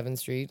on 7th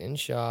Street in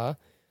Shaw.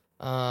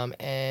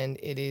 And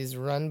it is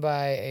run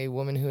by a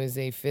woman who is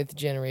a 5th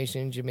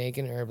generation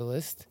Jamaican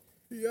herbalist.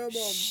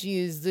 She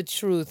is the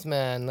truth,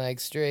 man, like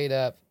straight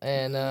up.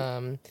 And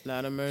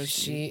Lot of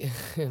mercy.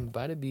 she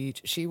by the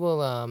beach. She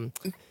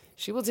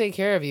will take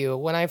care of you.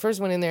 When I first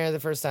went in there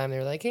the first time, they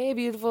were like, "Hey,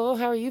 beautiful,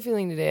 how are you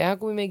feeling today? How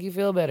can we make you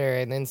feel better?"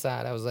 And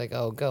inside, I was like,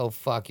 "Oh, go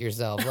fuck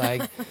yourself.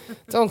 Like,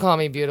 don't call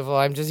me beautiful.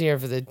 I'm just here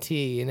for the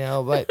tea,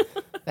 But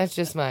that's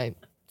just my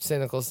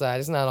cynical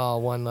side. It's not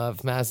all one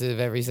love, massive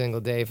every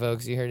single day,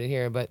 folks. You heard it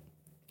here, but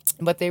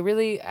they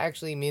really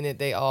actually mean it.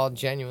 They all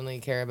genuinely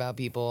care about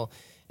people.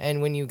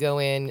 And when you go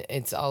in,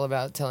 it's all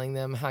about telling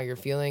them how you're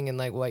feeling and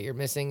like what you're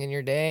missing in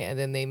your day, and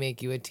then they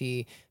make you a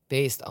tea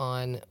based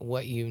on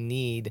what you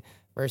need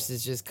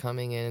versus just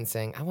coming in and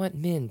saying, "I want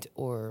mint"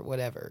 or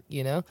whatever,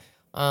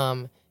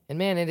 And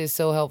man, it is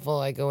so helpful.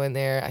 I go in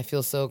there, I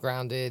feel so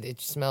grounded. It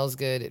smells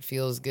good, it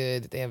feels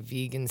good. They have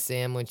vegan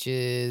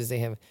sandwiches, they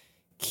have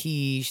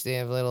quiche, they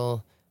have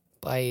little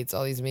bites,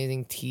 all these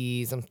amazing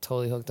teas. I'm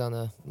totally hooked on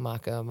the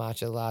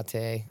matcha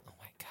latte. Oh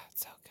my god,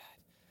 so good.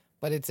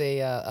 But it's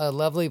a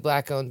lovely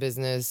black-owned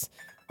business,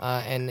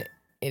 and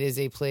it is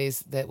a place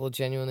that will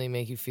genuinely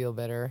make you feel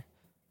better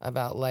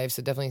about life.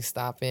 So definitely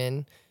stop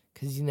in,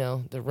 because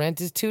the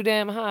rent is too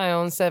damn high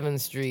on 7th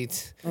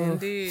Street.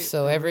 Indeed.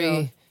 So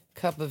every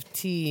cup of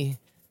tea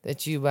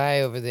that you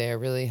buy over there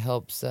really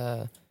helps.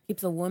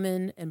 Keeps a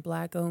woman and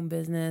Black-owned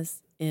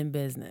business in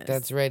business.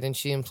 That's right. And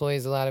she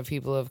employs a lot of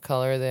people of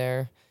color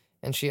there.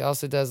 And she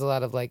also does a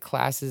lot of like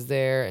classes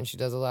there. And she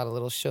does a lot of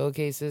little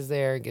showcases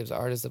there, gives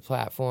artists a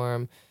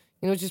platform,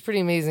 which is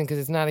pretty amazing because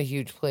it's not a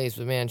huge place.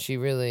 But man, she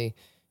really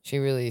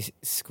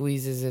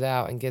squeezes it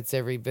out and gets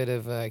every bit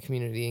of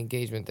community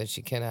engagement that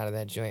she can out of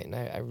that joint. And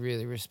I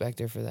really respect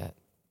her for that.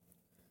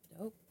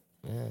 Dope.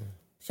 Yeah.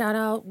 Shout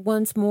out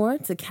once more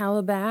to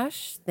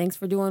Calabash. Thanks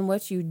for doing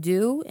what you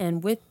do.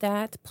 And with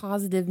that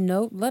positive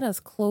note, let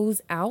us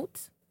close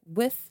out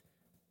with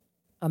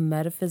a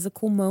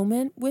metaphysical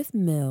moment with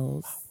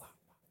Mills.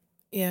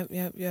 Yep.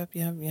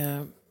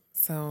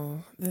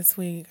 So this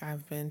week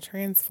I've been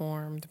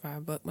transformed by a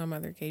book my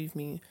mother gave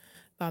me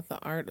about the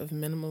art of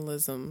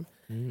minimalism.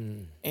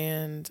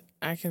 And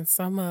I can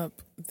sum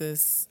up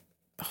this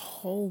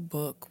whole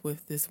book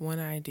with this one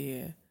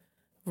idea.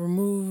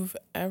 Remove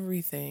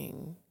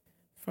everything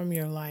from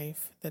your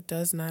life that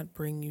does not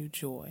bring you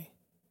joy.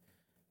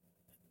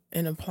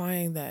 And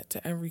applying that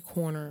to every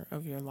corner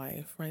of your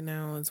life. Right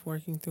now, it's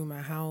working through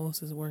my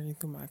house, it's working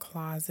through my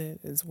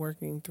closet, it's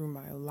working through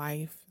my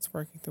life, it's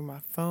working through my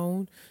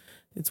phone,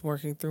 it's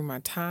working through my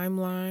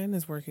timeline,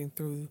 it's working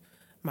through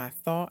my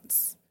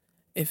thoughts.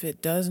 If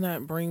it does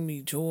not bring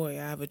me joy,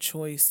 I have a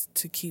choice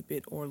to keep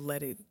it or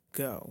let it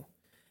go.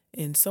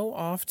 And so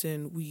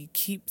often we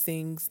keep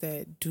things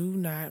that do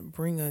not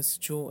bring us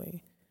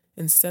joy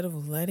instead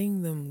of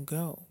letting them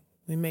go.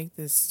 We make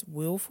this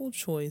willful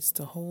choice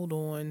to hold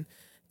on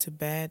to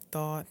bad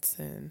thoughts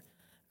and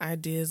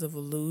ideas of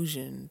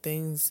illusion,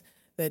 things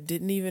that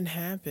didn't even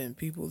happen,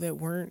 people that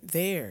weren't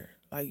there.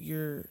 Like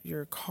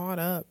you're caught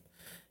up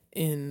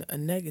in a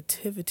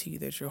negativity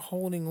that you're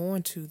holding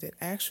on to that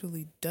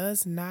actually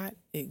does not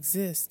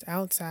exist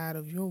outside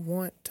of your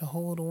want to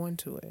hold on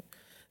to it.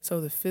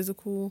 So the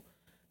physical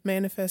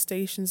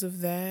manifestations of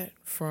that,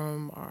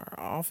 from our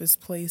office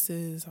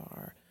places,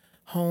 our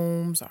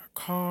homes, our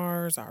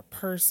cars, our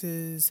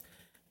purses,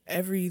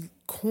 every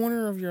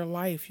corner of your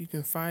life, you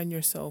can find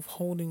yourself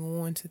holding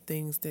on to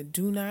things that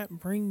do not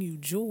bring you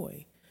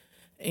joy.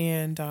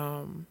 And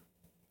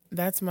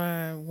that's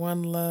my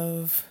one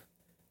love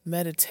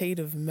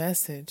meditative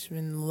message.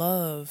 In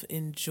love,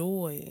 in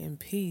joy, in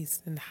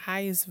peace, in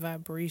highest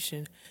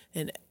vibration,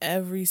 in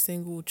every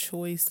single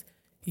choice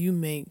you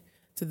make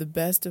to the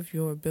best of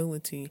your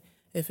ability.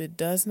 If it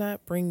does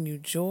not bring you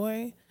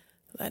joy,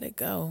 let it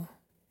go.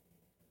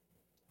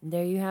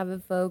 There you have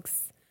it,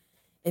 folks.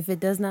 If it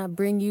does not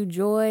bring you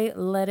joy,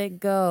 let it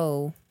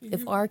go.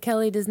 If R.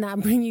 Kelly does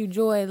not bring you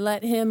joy,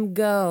 let him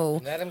go.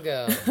 Let him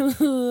go.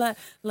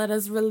 Let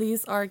us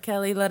release R.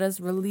 Kelly. Let us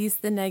release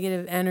the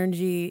negative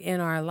energy in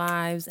our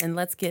lives. And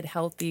let's get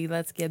healthy.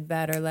 Let's get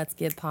better. Let's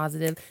get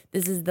positive.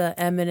 This is the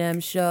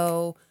Eminem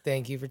Show.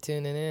 Thank you for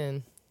tuning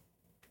in.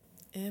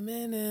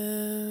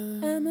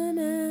 Eminem.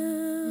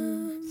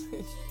 Eminem.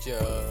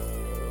 Joe.